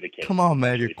case. Come on,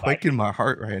 man, you're quaking my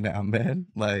heart right now, man.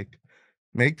 Like,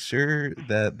 make sure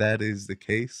that is the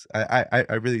case.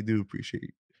 I really do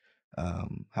appreciate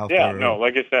how Yeah, thorough. no,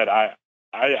 like I said, I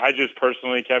just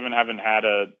personally, Kevin, haven't had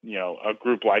a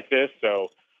group like this, so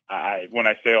when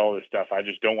I say all this stuff, I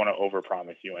just don't want to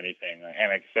overpromise you anything.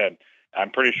 And like I said, I'm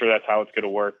pretty sure that's how it's going to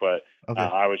work, but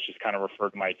I was just kind of refer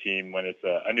to my team when it's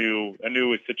a new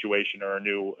situation or a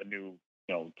new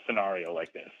scenario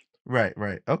like this. Right.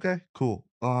 Okay, cool.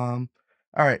 All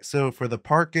right, so for the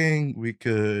parking, we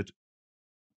could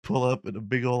pull up in a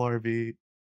big old RV.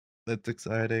 That's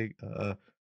exciting.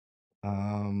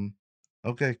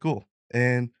 Okay, cool.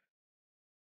 And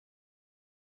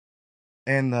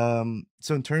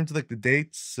so in terms of like the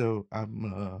dates, so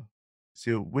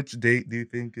which date do you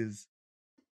think is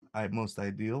most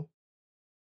ideal?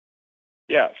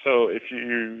 Yeah, so if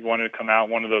you wanted to come out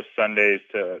one of those Sundays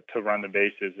to run the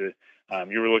bases, you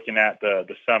were looking at the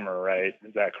summer, right?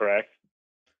 Is that correct?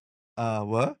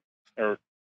 What? Or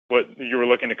what you were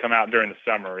looking to come out during the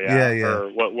summer, yeah? Yeah. Or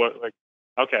what like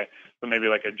okay. So maybe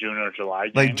like a June or July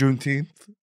game? Like Juneteenth?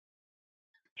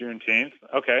 Juneteenth.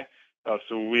 Okay.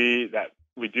 So we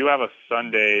do have a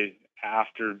Sunday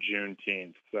after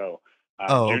Juneteenth. So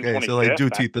June okay. 25th, So like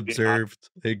Juneteenth observed,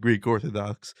 a Greek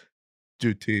Orthodox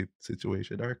Juneteenth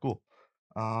situation. All right, cool.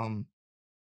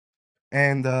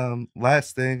 And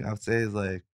last thing I would say is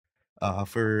like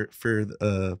for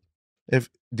if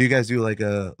do you guys do like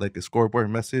a scoreboard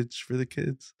message for the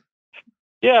kids?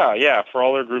 Yeah. For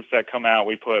all our groups that come out,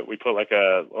 we put like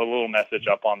a little message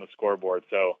up on the scoreboard.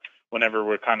 So whenever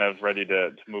we're kind of ready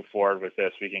to move forward with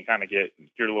this, we can kind of get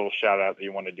your little shout out that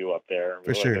you want to do up there.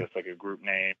 For sure. It's like a group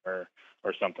name or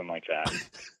something like that.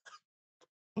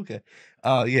 Okay.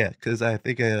 Yeah, because I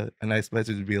think a nice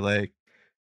message would be like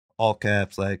all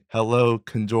caps, like hello,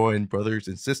 conjoined brothers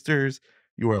and sisters.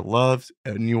 You are loved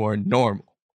and you are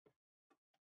normal.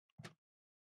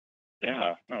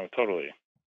 Yeah, no, totally.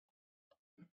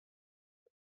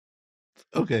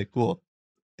 Okay, cool.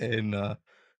 And how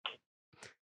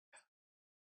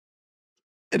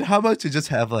about to just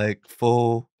have like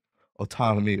full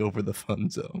autonomy over the fun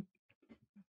zone?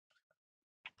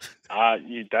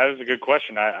 That is a good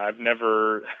question. I've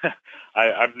never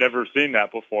I've never seen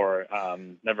that before.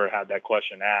 Never had that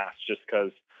question asked, just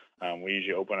because we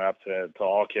usually open it up to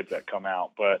all kids that come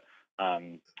out. But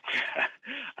I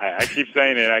keep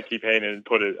saying it, I keep hating it and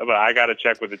put it, but I got to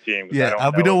check with the team.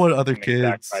 Yeah, we don't want other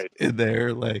kids in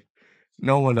there, like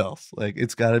no one else. Like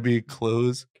it's got to be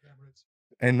closed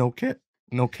and no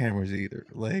cameras either.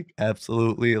 Like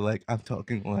absolutely, like I'm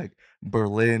talking like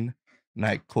Berlin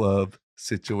nightclub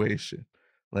situation.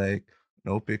 Like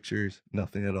no pictures,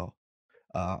 nothing at all.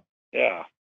 Yeah,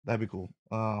 that'd be cool.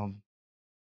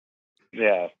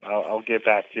 Yeah, I'll get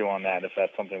back to you on that if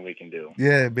that's something we can do.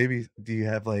 Yeah, maybe do you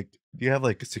have like do you have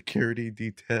like a security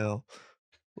detail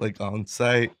like on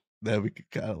site that we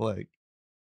could kind of like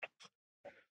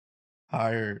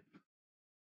hire?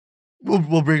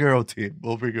 We'll bring our own team.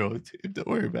 We'll bring our own team. Don't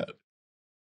worry about it.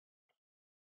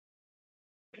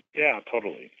 Yeah,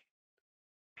 totally.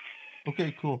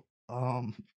 Okay, cool.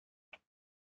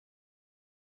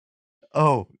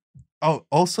 Also,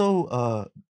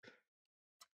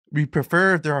 we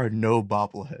prefer if there are no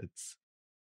bobbleheads,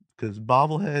 because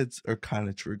bobbleheads are kind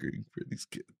of triggering for these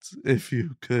kids. If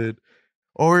you could,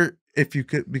 or if you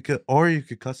could, or you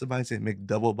could customize it and make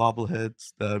double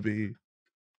bobbleheads. That'd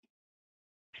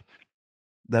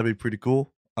be pretty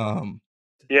cool.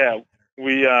 Yeah,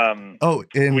 we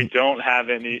and we don't have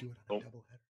any.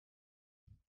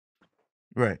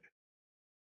 Right.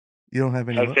 You don't have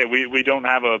any. I'd say we don't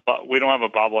have a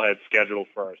bobblehead scheduled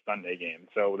for our Sunday game,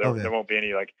 so there won't be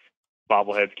any like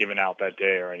bobbleheads given out that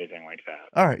day or anything like that.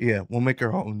 All right, yeah, we'll make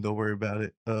our own. Don't worry about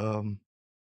it.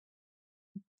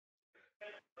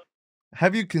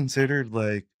 Have you considered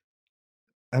like?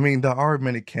 I mean, there are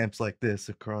many camps like this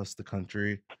across the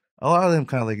country. A lot of them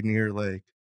kind of like near like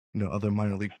other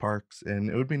minor league parks, and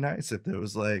it would be nice if there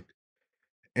was like,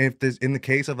 if there's in the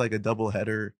case of like a double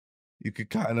header, you could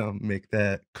kind of make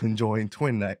that conjoined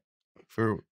twin night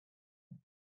for.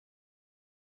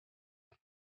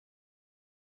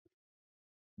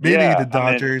 Maybe the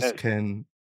Dodgers can.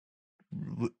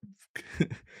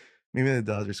 Maybe the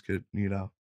Dodgers could,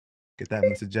 get that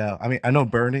message out. I mean, I know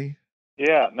Bernie.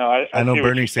 Yeah, no, I know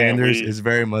Bernie Sanders is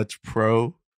very much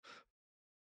pro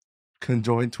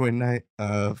conjoined twin night.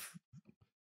 I've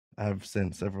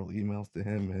sent several emails to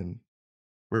him, and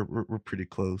we're pretty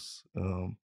close.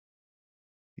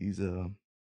 He's a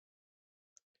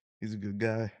good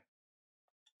guy.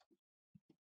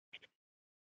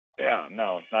 Yeah,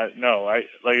 no. Like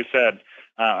I said,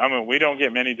 I mean, we don't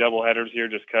get many double headers here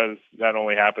just because that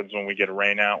only happens when we get a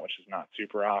rain out, which is not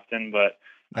super often. But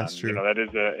that's true. That is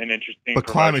an interesting. But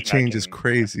climate change is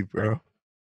crazy, bro.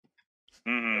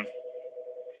 Mm-hmm.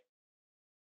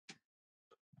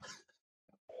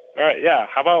 All right, yeah.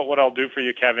 How about what I'll do for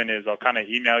you, Kevin, is I'll kind of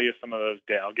email you some of those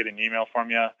dates. I'll get an email from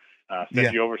you,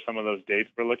 send you over some of those dates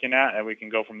we're looking at, and we can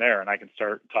go from there. And I can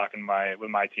start talking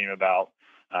with my team about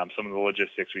some of the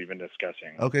logistics we've been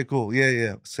discussing. Okay, cool.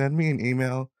 Yeah. Send me an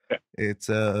email. Yeah. It's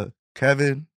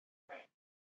Kevin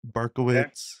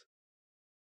Barkowitz,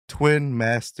 Twin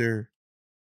Master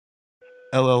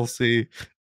LLC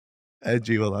at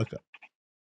gmail.com.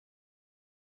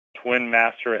 Twin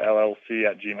Master LLC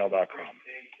at gmail.com.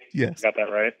 Yes. Got that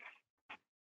right?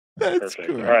 That's perfect.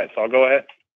 Correct. All right, so I'll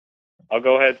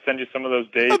go ahead, send you some of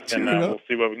those dates, and we'll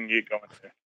see what we can get going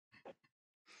to.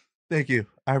 Thank you.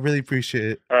 I really appreciate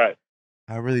it. All right.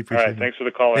 I really appreciate it. All right, thanks for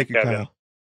the call, Thank you, Kevin. Kyle.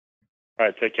 All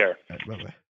right, take care. All right,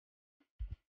 bye-bye.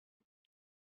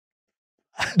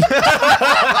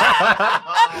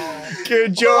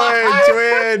 Good joy,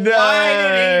 twin.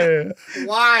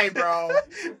 Why, bro?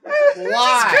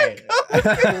 Why?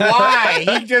 Why?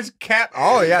 He just kept.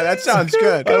 Oh yeah, that sounds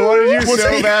good. I wanted you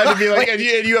so bad to be like, and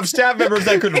you have staff members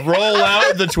that could roll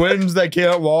out the twins that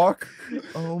can't walk.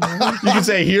 Oh my! You could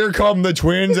say, "Here come the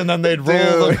twins," and then they'd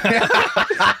roll them.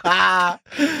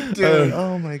 Dude,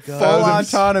 oh my god! Full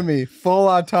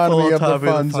autonomy of the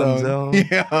fun zone.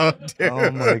 Yeah, dude.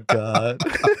 Oh my god!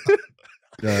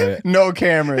 No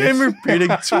cameras. I'm repeating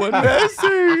twin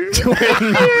master.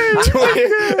 twin,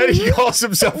 and he calls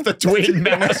himself the twin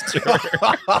master.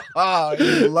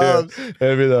 He loves.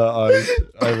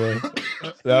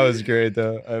 That was great,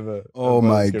 though. Oh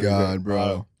my god,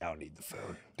 bro! I don't need the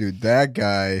phone, dude. That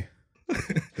guy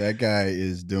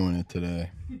is doing it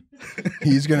today.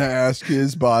 He's gonna ask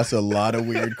his boss a lot of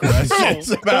weird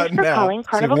questions about now.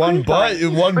 Like one butt.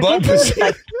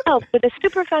 Help with a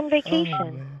super fun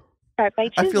vacation. Start by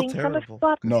choosing from a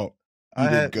slot. No, you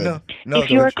did good. No, if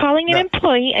you are calling an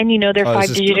employee and you know their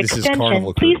 5-digit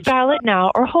extension, please dial it now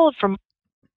or hold for.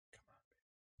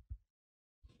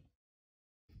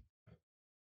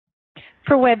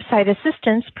 For website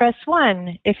assistance, press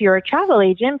 1. If you're a travel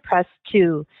agent, press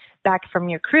 2. Back from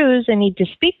your cruise and need to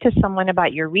speak to someone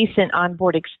about your recent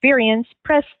onboard experience,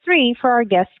 press 3 for our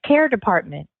guest care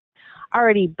department.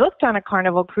 Already booked on a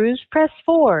Carnival cruise, press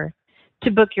 4. To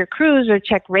book your cruise or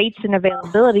check rates and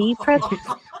availability, press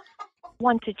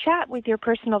Want to chat with your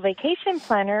personal vacation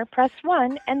planner, press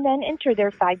 1 and then enter their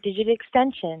 5-digit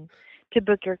extension. To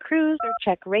book your cruise or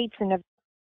check rates and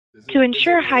to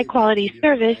ensure high-quality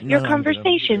service, your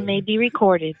conversation may be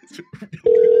recorded.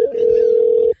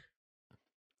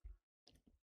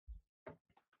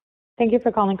 Thank you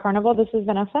for calling Carnival. This is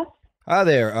Vanessa. Hi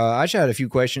there. I just had a few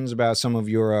questions about some of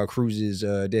your cruises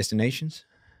destinations.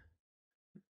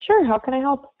 Sure. How can I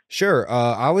help? Sure.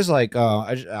 I was like,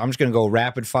 I'm just gonna go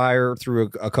rapid fire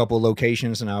through a couple of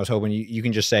locations, and I was hoping you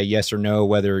can just say yes or no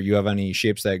whether you have any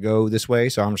ships that go this way.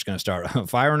 So I'm just gonna start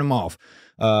firing them off.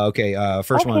 Okay.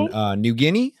 First one, New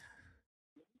Guinea.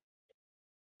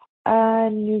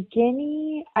 New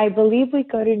Guinea. I believe we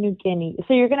go to New Guinea.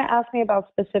 So you're going to ask me about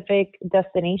specific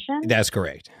destinations? That's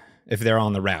correct. If they're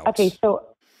on the route. Okay, so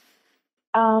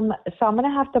I'm going to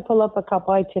have to pull up a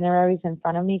couple itineraries in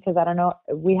front of me because I don't know.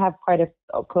 We have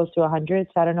close to 100,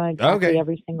 so I don't know exactly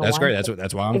every single one. That's great.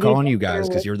 That's why I'm calling you guys,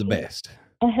 because you're the best.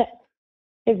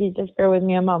 If you just bear with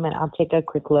me a moment, I'll take a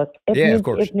quick look. Of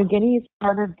course. If New Guinea is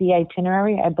part of the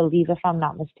itinerary, I believe, if I'm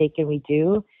not mistaken, we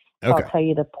do. So I'll tell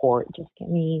you the port. Just give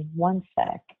me 1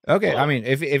 sec. Okay. I mean,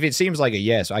 if it seems like a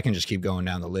yes, I can just keep going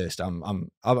down the list. I'm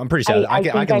pretty sad. I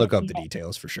can look up the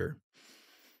details for sure.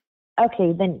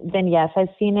 Okay, then yes, I've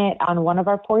seen it on one of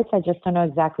our ports. I just don't know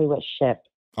exactly what ship.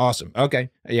 Awesome. Okay.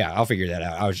 Yeah, I'll figure that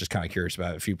out. I was just kind of curious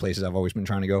about a few places I've always been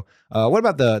trying to go. What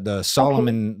about the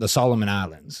Solomon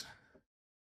Islands?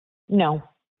 No.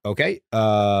 Okay.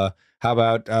 How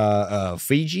about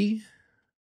Fiji?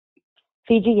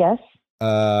 Fiji, yes.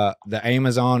 The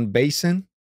Amazon basin?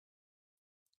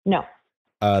 No.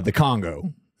 The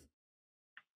Congo?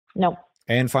 No.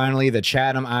 And finally, the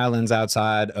Chatham Islands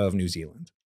outside of New Zealand.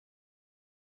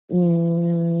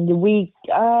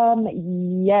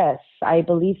 Yes, I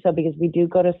believe so, because we do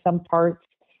go to some parts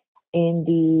in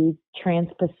the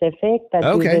Trans-Pacific that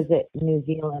do visit New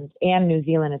Zealand and New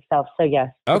Zealand itself. So yes.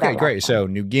 Okay, great. So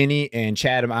New Guinea and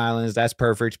Chatham Islands, that's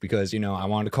perfect, because, you know, I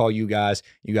wanted to call you guys.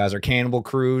 You guys are Cannibal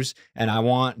Cruise, and I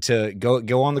want to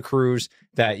go on the cruise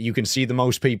that you can see the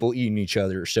most people eating each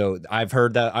other. So I've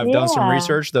heard that, I've done some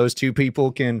research. Those two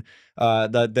people can,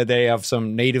 that they have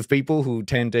some native people who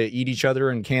tend to eat each other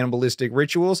in cannibalistic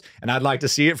rituals, and I'd like to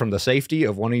see it from the safety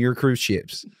of one of your cruise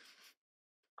ships.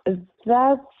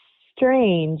 That's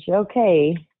strange.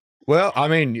 Okay. Well, I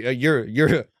mean,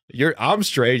 I'm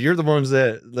strange. You're the ones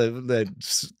that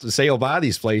sail by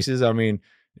these places. I mean,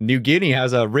 New Guinea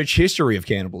has a rich history of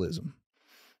cannibalism.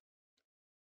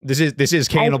 This is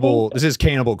Cannibal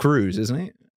Cruise, isn't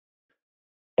it?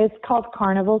 It's called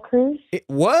Carnival Cruise.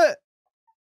 What?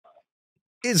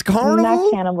 It's Carnival?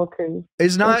 Not Cannibal Cruise.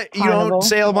 It's not. You don't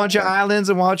sail a bunch of islands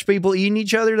and watch people eating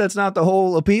each other. That's not the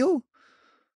whole appeal.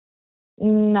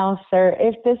 No, sir.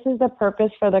 If this is the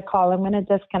purpose for the call, I'm going to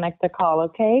disconnect the call,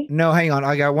 okay? No, hang on.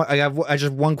 I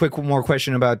just one quick more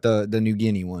question about the New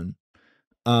Guinea one.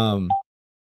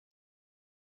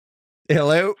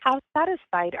 Hello? How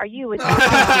satisfied are you with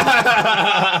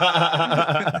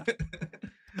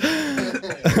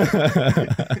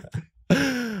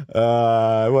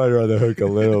I wanted on the hook a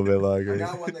little bit longer. I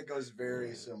got one that goes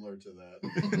very similar to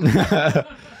that.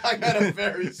 I got a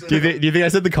very similar. Do you think I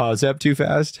said the concept too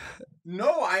fast?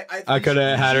 No, I could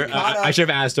have had her. I should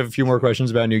have asked a few more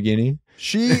questions about New Guinea.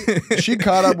 She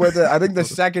caught up with it. I think the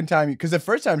second time, because the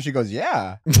first time she goes,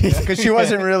 yeah, because she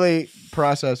wasn't really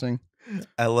processing.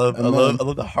 I love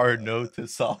the hard no to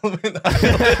Solomon Islands.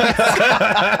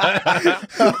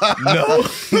 No,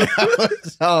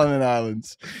 Solomon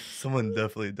Islands. Someone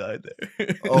definitely died there.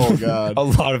 Oh God, a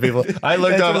lot of people. I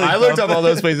looked up all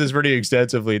those places pretty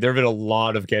extensively. There have been a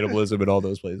lot of cannibalism in all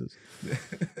those places.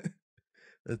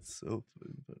 That's so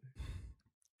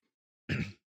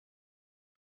funny.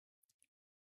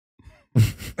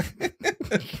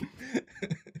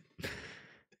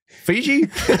 Fiji?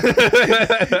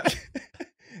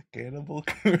 Cannibal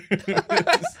Cruise.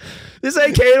 This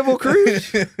ain't Cannibal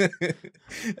Cruise.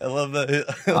 I love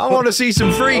that. I want to see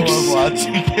some freaks. I love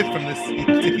watching it from the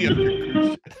safety of your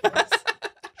cruise.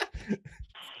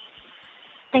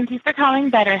 Thank you for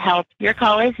calling BetterHelp. Your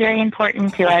call is very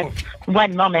important to us.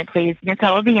 One moment, please. Your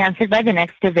call will be answered by the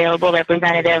next available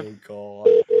representative. Oh, God.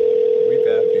 We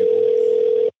bad people.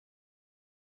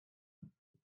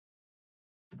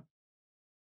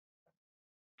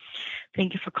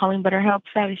 Thank you for calling BetterHelp.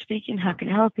 Sally speaking. How can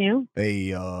I help you?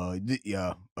 Hey,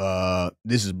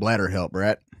 this is Bladder Help,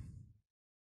 right?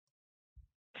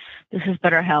 This is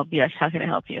BetterHelp. Yes. How can I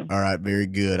help you? All right, very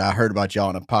good. I heard about y'all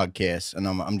on a podcast, and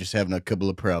I'm just having a couple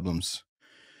of problems,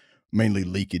 mainly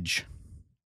leakage.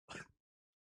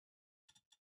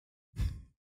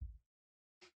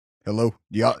 Hello,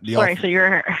 y'all. Sorry. So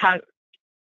you're how?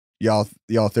 Y'all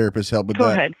therapists help with that?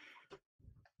 Go ahead.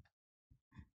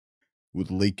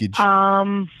 With leakage.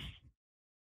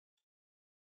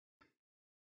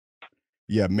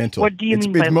 Yeah, mental. What do you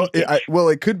mean by leakage? Well,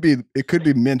 it could be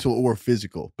mental or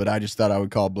physical, but I just thought I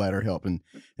would call Bladder Help and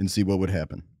see what would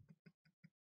happen.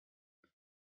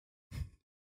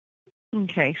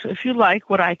 Okay, so if you like,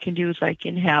 what I can do is I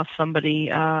can have somebody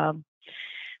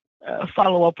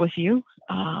follow up with you.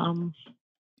 All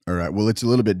right. Well, it's a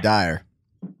little bit dire.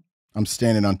 I'm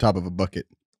standing on top of a bucket.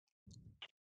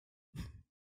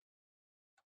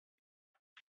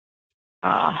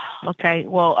 Okay.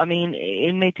 Well, I mean,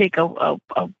 it may take a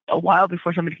while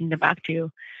before somebody can get back to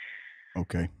you.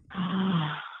 Okay.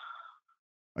 I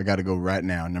got to go right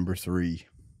now. Number 3.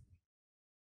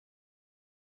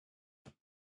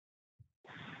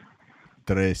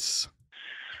 Tres.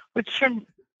 Which I'm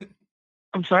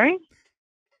sorry?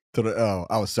 Oh,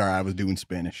 I was sorry. I was doing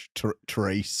Spanish.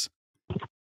 Trace.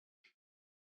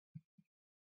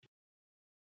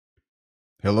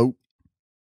 Hello?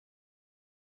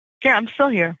 Yeah, I'm still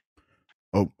here.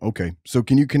 Oh, okay. So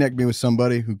can you connect me with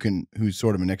somebody who's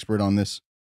sort of an expert on this?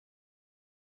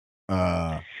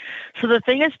 So the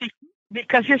thing is,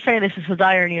 because you're saying this is a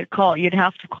dire call, you'd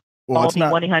have to call it's me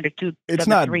not,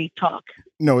 1-800-273-TALK.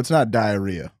 No, it's not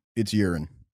diarrhea. It's urine.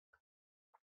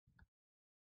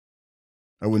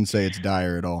 I wouldn't say it's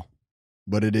dire at all,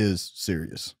 but it is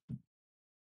serious.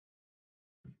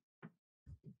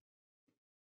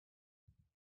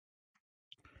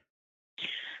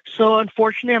 So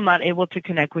unfortunately, I'm not able to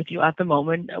connect with you at the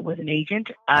moment with an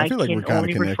agent. I feel like can we're kinda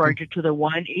only refer connecting. you to the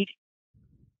 1-8.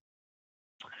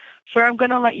 Sir, I'm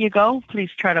going to let you go. Please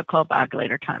try to call back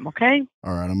later time, okay?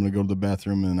 All right, I'm going to go to the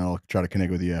bathroom and I'll try to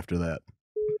connect with you after that.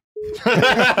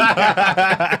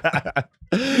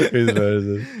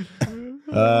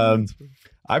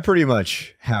 I pretty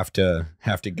much have to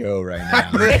go right now.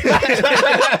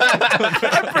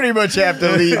 I pretty much have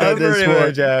to leave I at this pretty point.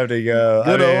 much have to go.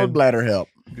 Good old bladder help.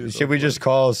 Should we just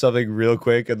call something real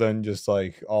quick and then just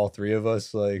like all 3 of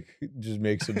us like just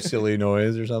make some silly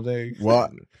noise or something?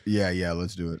 What? Yeah,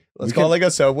 let's do it. Let's call like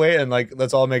a subway and like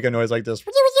let's all make a noise like this.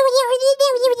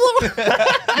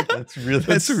 That's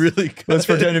really good. Let's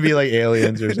pretend to be like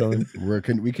aliens or something.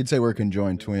 We could say we're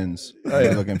conjoined twins. Oh, yeah.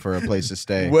 We're looking for a place to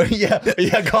stay.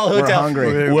 Yeah, call a We're hotel.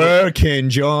 hungry. We're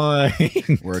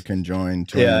conjoined. We're conjoined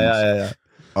twins. Yeah.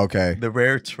 Okay. The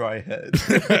rare trihead.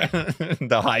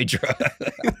 The Hydra.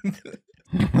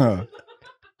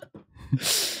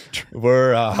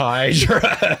 We're a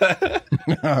Hydra.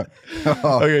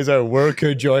 Okay, so we're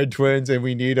conjoined twins and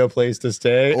we need a place to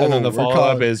stay. And then the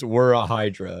follow-up is we're a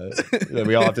Hydra.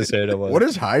 We all have to say it at once. What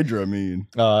does Hydra mean?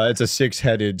 It's a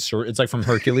 6-headed sword. It's like from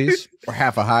Hercules. We're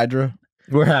half a Hydra.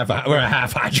 We're a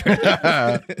half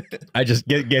Hydra. I just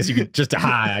guess you could just a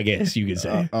high, I guess you could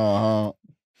say.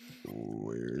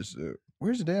 Where's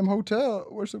the damn hotel?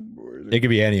 Where's it? It could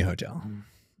be any hotel.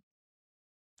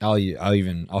 I'll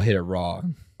hit it raw.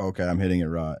 Okay, I'm hitting it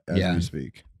raw as we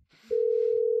speak.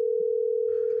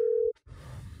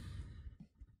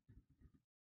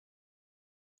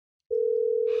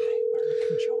 We're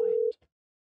conjoined.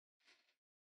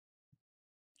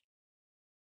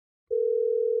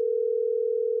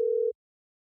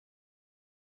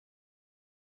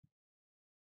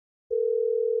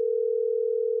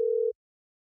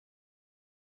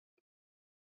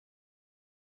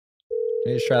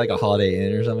 Maybe just try like a Holiday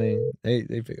Inn or something. They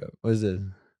pick up. What is this?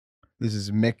 This is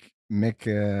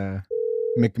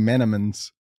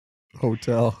McMenamins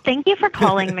Hotel. Thank you for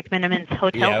calling McMenamins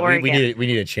Hotel, Oregon. we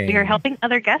need a chain. We are helping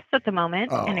other guests at the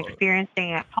moment and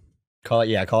experiencing a Call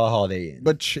a Holiday Inn.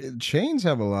 But chains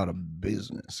have a lot of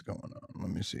business going on.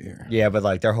 Let me see here. Yeah, but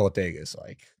like their whole thing is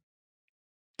like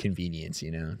convenience,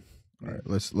 you know. All right,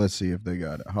 let's see if they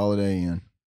got it. Holiday Inn.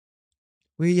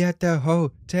 We at the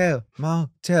hotel,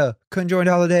 motel, conjoined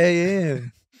Holiday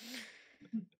Inn.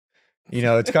 You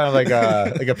know, it's kind of like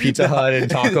a Pizza Hut and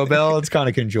Taco Bell. It's kind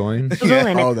of conjoined. Google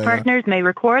and its partners may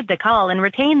record the call and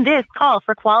retain this call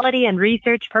for quality and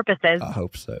research purposes. I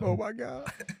hope so. Oh my God.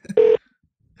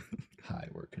 Hi,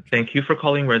 we're conjoined. Thank you for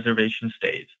calling Reservation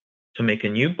Stays. To make a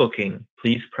new booking,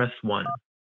 please press 1.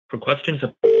 For questions,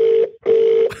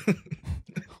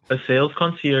 a sales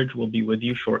concierge will be with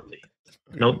you shortly.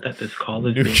 Note that this call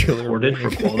is being recorded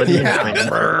for quality and training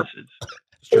purposes.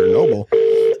 Chernobyl.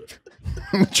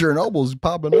 Chernobyl's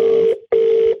popping off.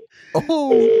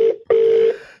 Oh.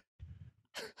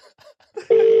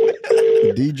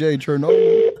 DJ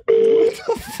Chernobyl.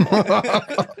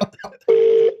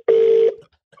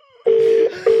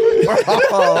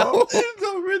 Wow.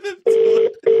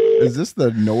 Is this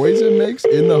the noise it makes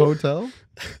in the hotel?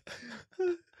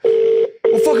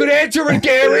 Well, fucking answer it,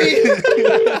 Gary.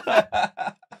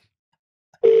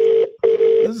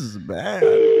 This is bad.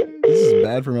 This is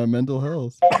bad for my mental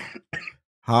health.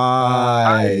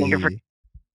 Hi. My name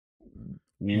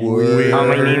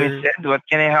is Ed. What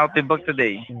can I help you book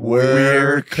today?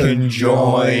 We're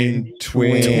conjoined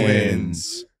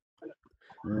twins.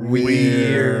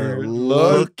 We're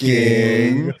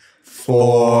looking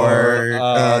for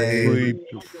a a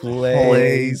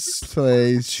place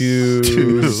to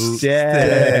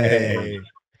stay.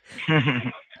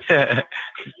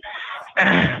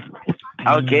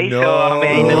 Okay, so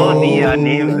may I know the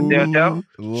name of the hotel?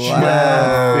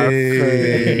 Laughing.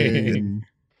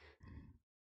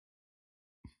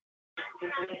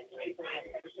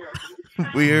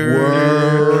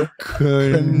 We're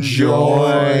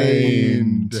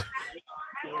conjoined,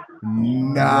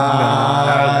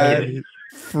 not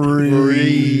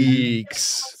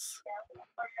freaks.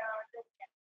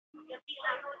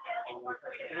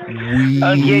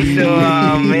 Okay, so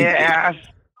may I ask,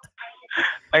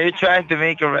 are you trying to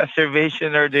make a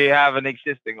reservation or do you have an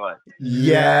existing one?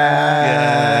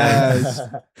 Yes.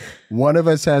 One of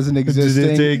us has an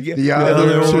existing. The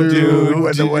other two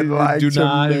would like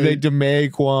to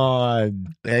make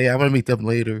one. Hey, I'm gonna meet them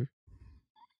later.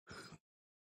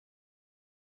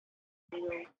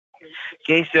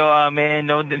 Okay, so may I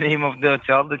know the name of the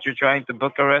hotel that you're trying to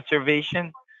book a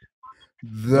reservation?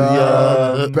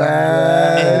 The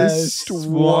best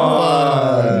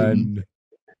one.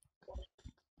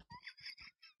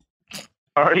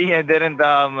 Sorry, I didn't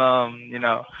I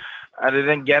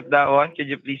didn't get that one. Could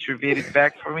you please repeat it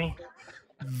back for me?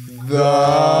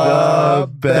 The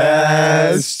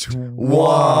best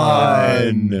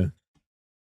one.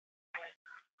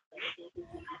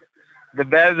 The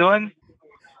best one?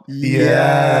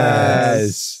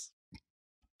 Yes.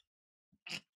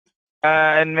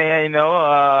 And may I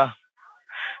know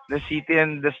the city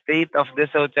and the state of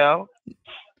this hotel?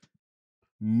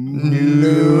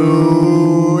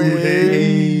 New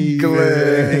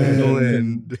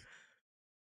England.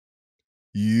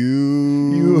 USA.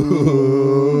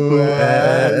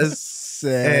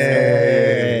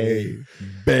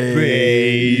 Baby.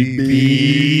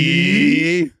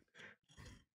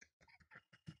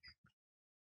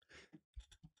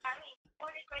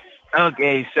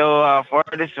 Okay, so for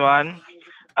this one,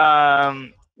 I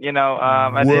didn't get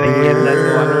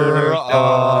that one either.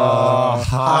 So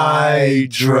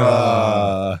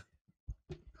Hydra.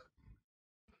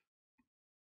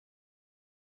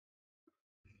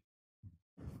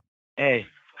 hey,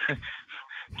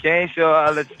 okay, so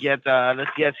let's get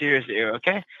serious here,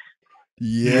 okay?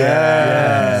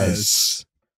 Yes.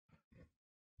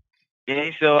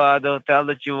 Okay, so the hotel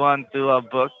that you want to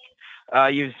book,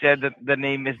 you said that the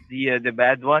name is the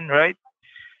bad one, right?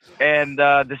 And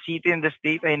the city and the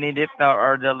state I need it now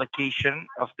are the location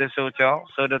of this hotel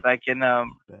so that I can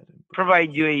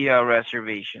provide you a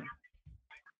reservation.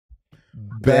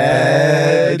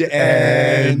 Bed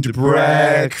and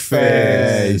breakfast.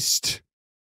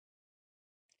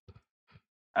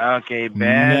 Okay,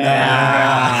 bed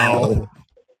and breakfast.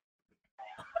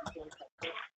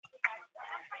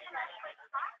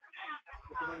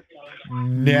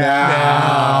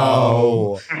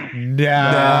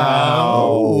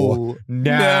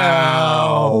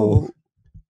 Now.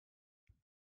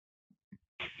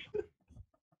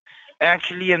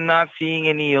 Actually, I'm not seeing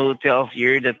any hotels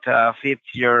here that fits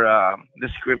your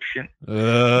description.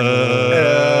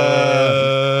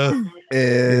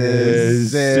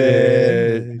 Is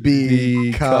it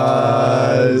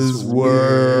because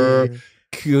we're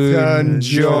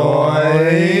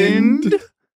conjoined?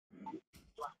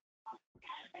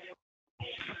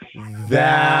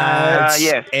 That's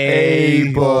yes.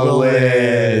 ableist.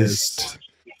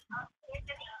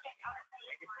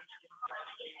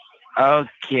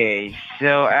 Okay,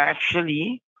 so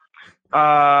actually,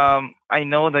 I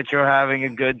know that you're having a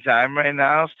good time right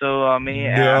now. So may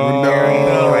I ask if you're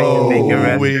really trying to make a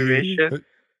reservation?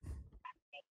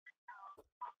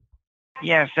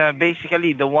 Yes,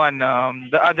 basically the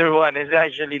other one is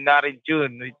actually not in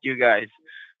tune with you guys.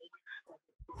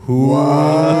 What?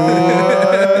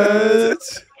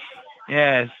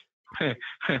 Yes.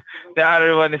 The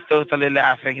other one is totally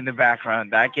laughing in the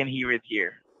background. I can hear it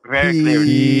here very clearly.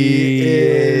 He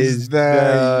is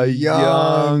the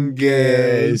youngest.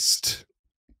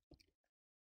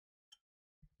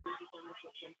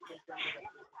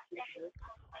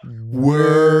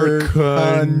 We're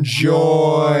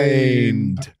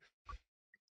conjoined.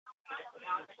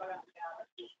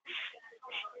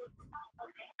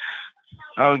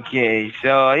 Okay,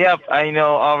 so yep,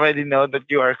 already know that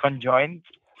you are conjoined,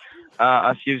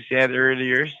 as you said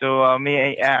earlier. So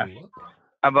may I ask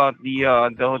about the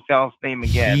hotel's name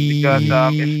again? Because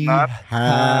if not,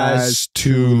 Has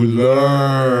to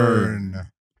learn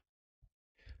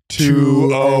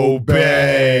to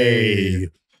obey.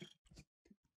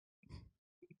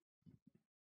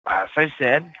 as I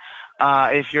said,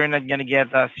 if you're not gonna get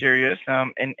serious,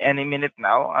 in any minute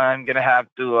now, I'm gonna have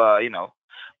to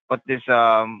put this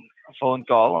phone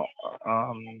call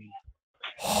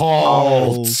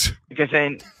Halt. Because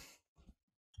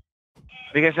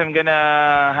I'm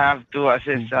gonna have to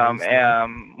assist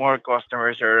more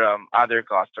customers or other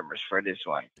customers for this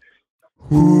one.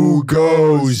 Who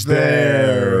goes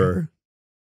there?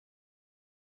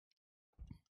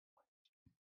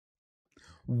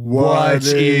 What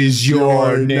is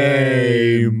your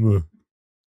name?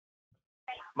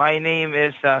 My name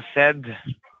is Sed.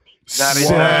 That is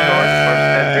short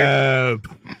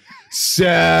for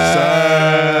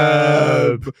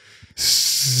Cedric.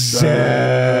 Seb.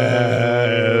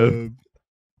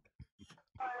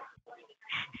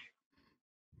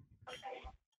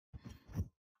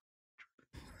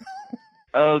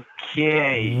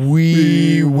 Okay.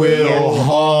 We will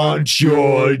haunt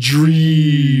your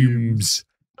dreams.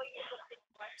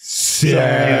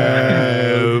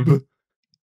 Seb.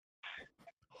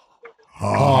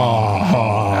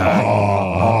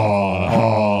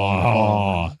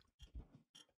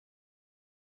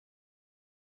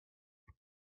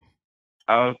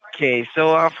 Okay,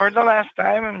 so for the last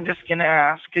time, I'm just gonna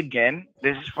ask again.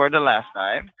 This is for the last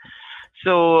time.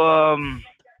 So,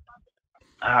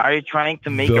 are you trying to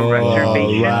make a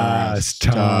reservation? Last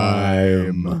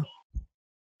time.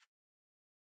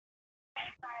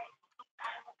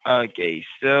 Okay,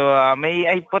 so may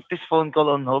I put this phone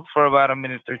call on hold for about a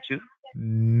minute or two?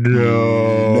 No.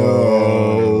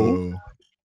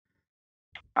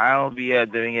 I'll be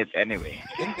doing it anyway.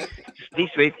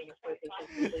 Please wait.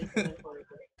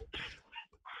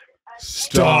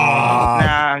 Stop.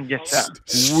 Nah, I'm just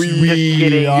We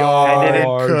kidding.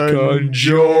 are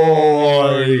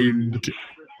conjoined.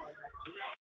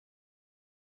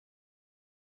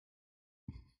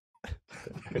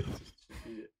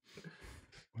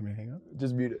 Want me to hang up?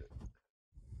 Just mute it.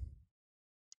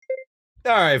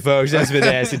 All right, folks. That's been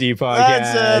the SnD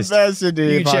podcast. That's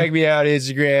SnD. You can check me out on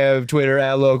Instagram, Twitter,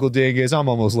 @LocalDingus. I'm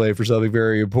almost late for something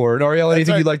very important. Ariel,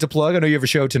 anything you'd like to plug? I know you have a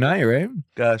show tonight, right?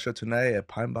 Got a show tonight at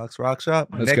Pine Box Rock Shop.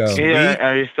 Let's go. Yeah,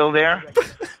 are you still there?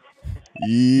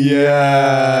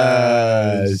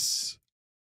 Yes.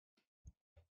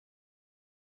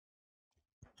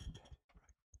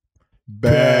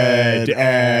 Bed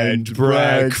and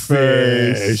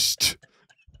breakfast.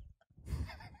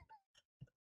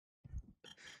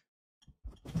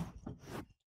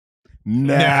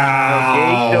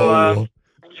 Now. Okay,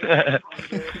 so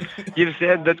you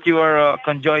said that you are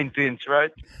conjoined twins,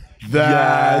 right?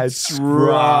 That's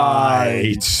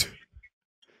right.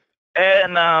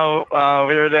 And now,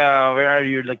 where are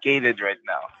you located right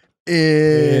now?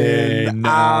 In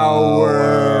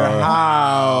our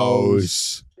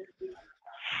house.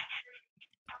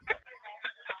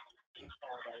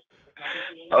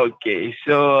 Okay,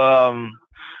 so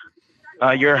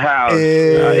your house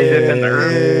is it an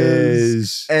urn?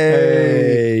 Is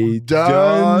a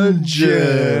dungeon.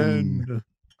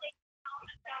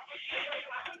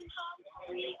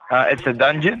 It's a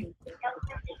dungeon.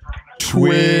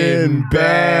 Twin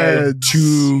beds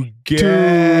together.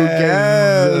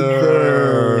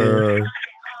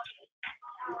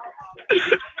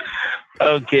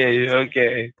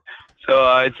 Okay.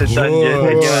 So it's a dungeon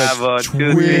and you have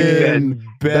two twin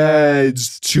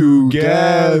beds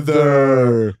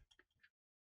together.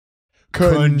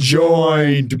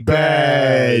 Conjoined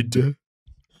bed.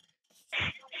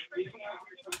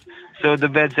 So the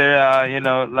beds are,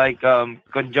 like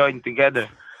conjoined together.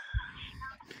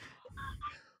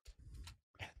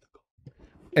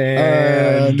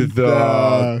 And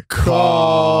the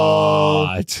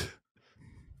cot.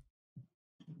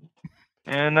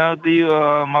 And how do you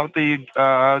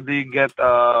get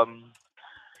to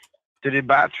the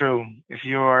bathroom if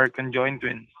you are conjoined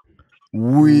twins?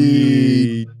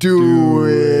 We do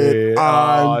it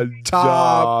on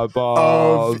top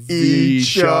of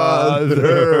each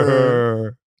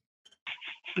other.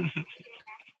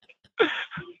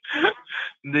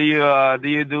 Do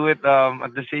you do it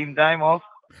at the same time also?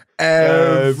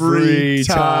 Every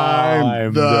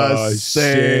time the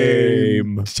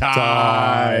same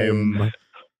time.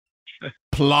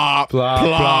 Plop,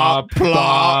 plop,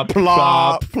 plop,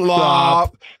 plop,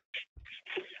 plop.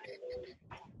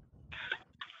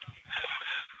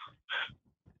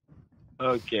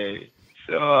 Okay.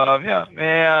 So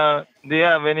do you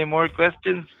have any more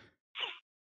questions?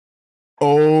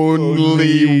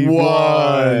 Only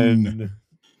one.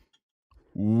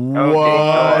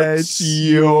 What's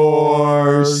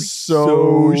your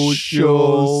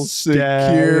social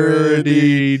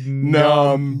security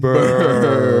number?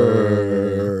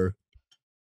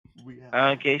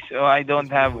 Okay, so I don't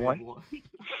have one.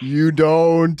 You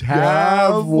don't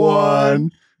have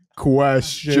one?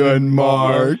 Question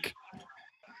mark.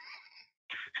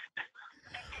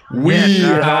 We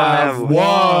have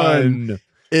won.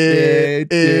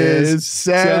 It is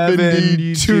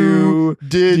 72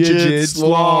 digits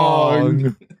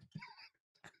long.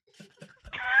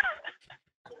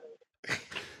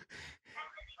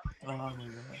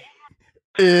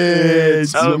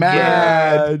 It's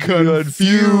mad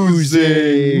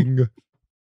confusing.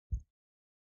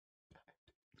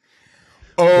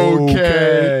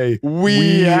 Okay,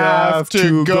 we have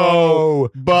to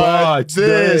go, but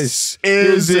this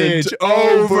isn't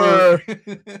over.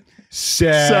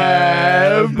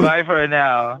 Sam. Bye for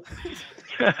now.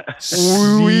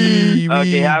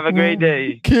 Okay, have a great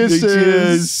day.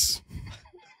 Kisses.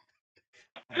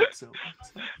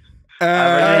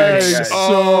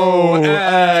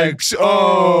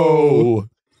 XOXO.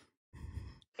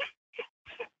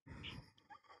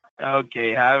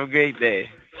 Okay, have a great day.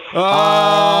 What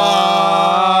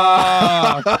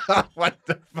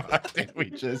the fuck did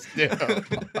we just do?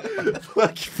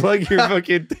 Plug your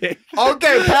fucking thing.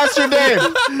 Okay, Pastor Dave.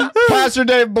 Pastor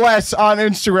Dave Bless on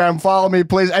Instagram. Follow me,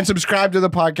 please, and subscribe to the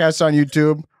podcast on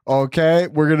YouTube. Okay,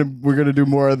 we're gonna do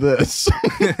more of this.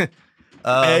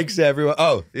 Thanks, everyone.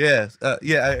 Oh, yeah.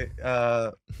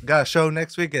 I got a show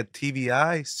next week at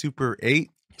TVI Super 8.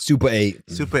 Super 8.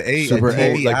 Super 8 Super at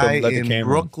 8. TVI like the in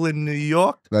Brooklyn, New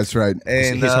York. That's right.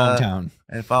 And his hometown.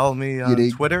 And follow me on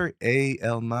Twitter, Ariel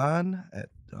Elmann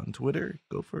on Twitter.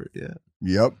 Go for it. Yeah.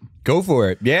 Yep. Go for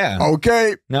it. Yeah.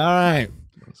 Okay. All right.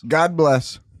 God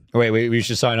bless. Wait, we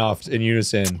should sign off in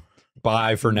unison.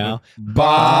 Bye for now.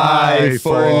 Bye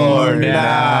for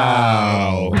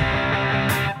now.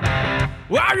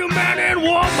 Well, you man and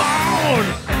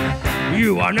woman,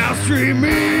 you are now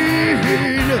streaming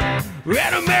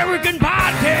an American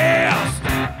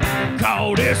podcast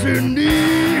called SnD.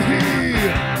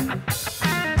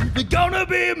 They're gonna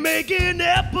be making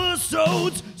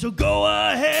episodes, so go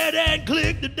ahead and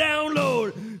click the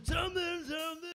download.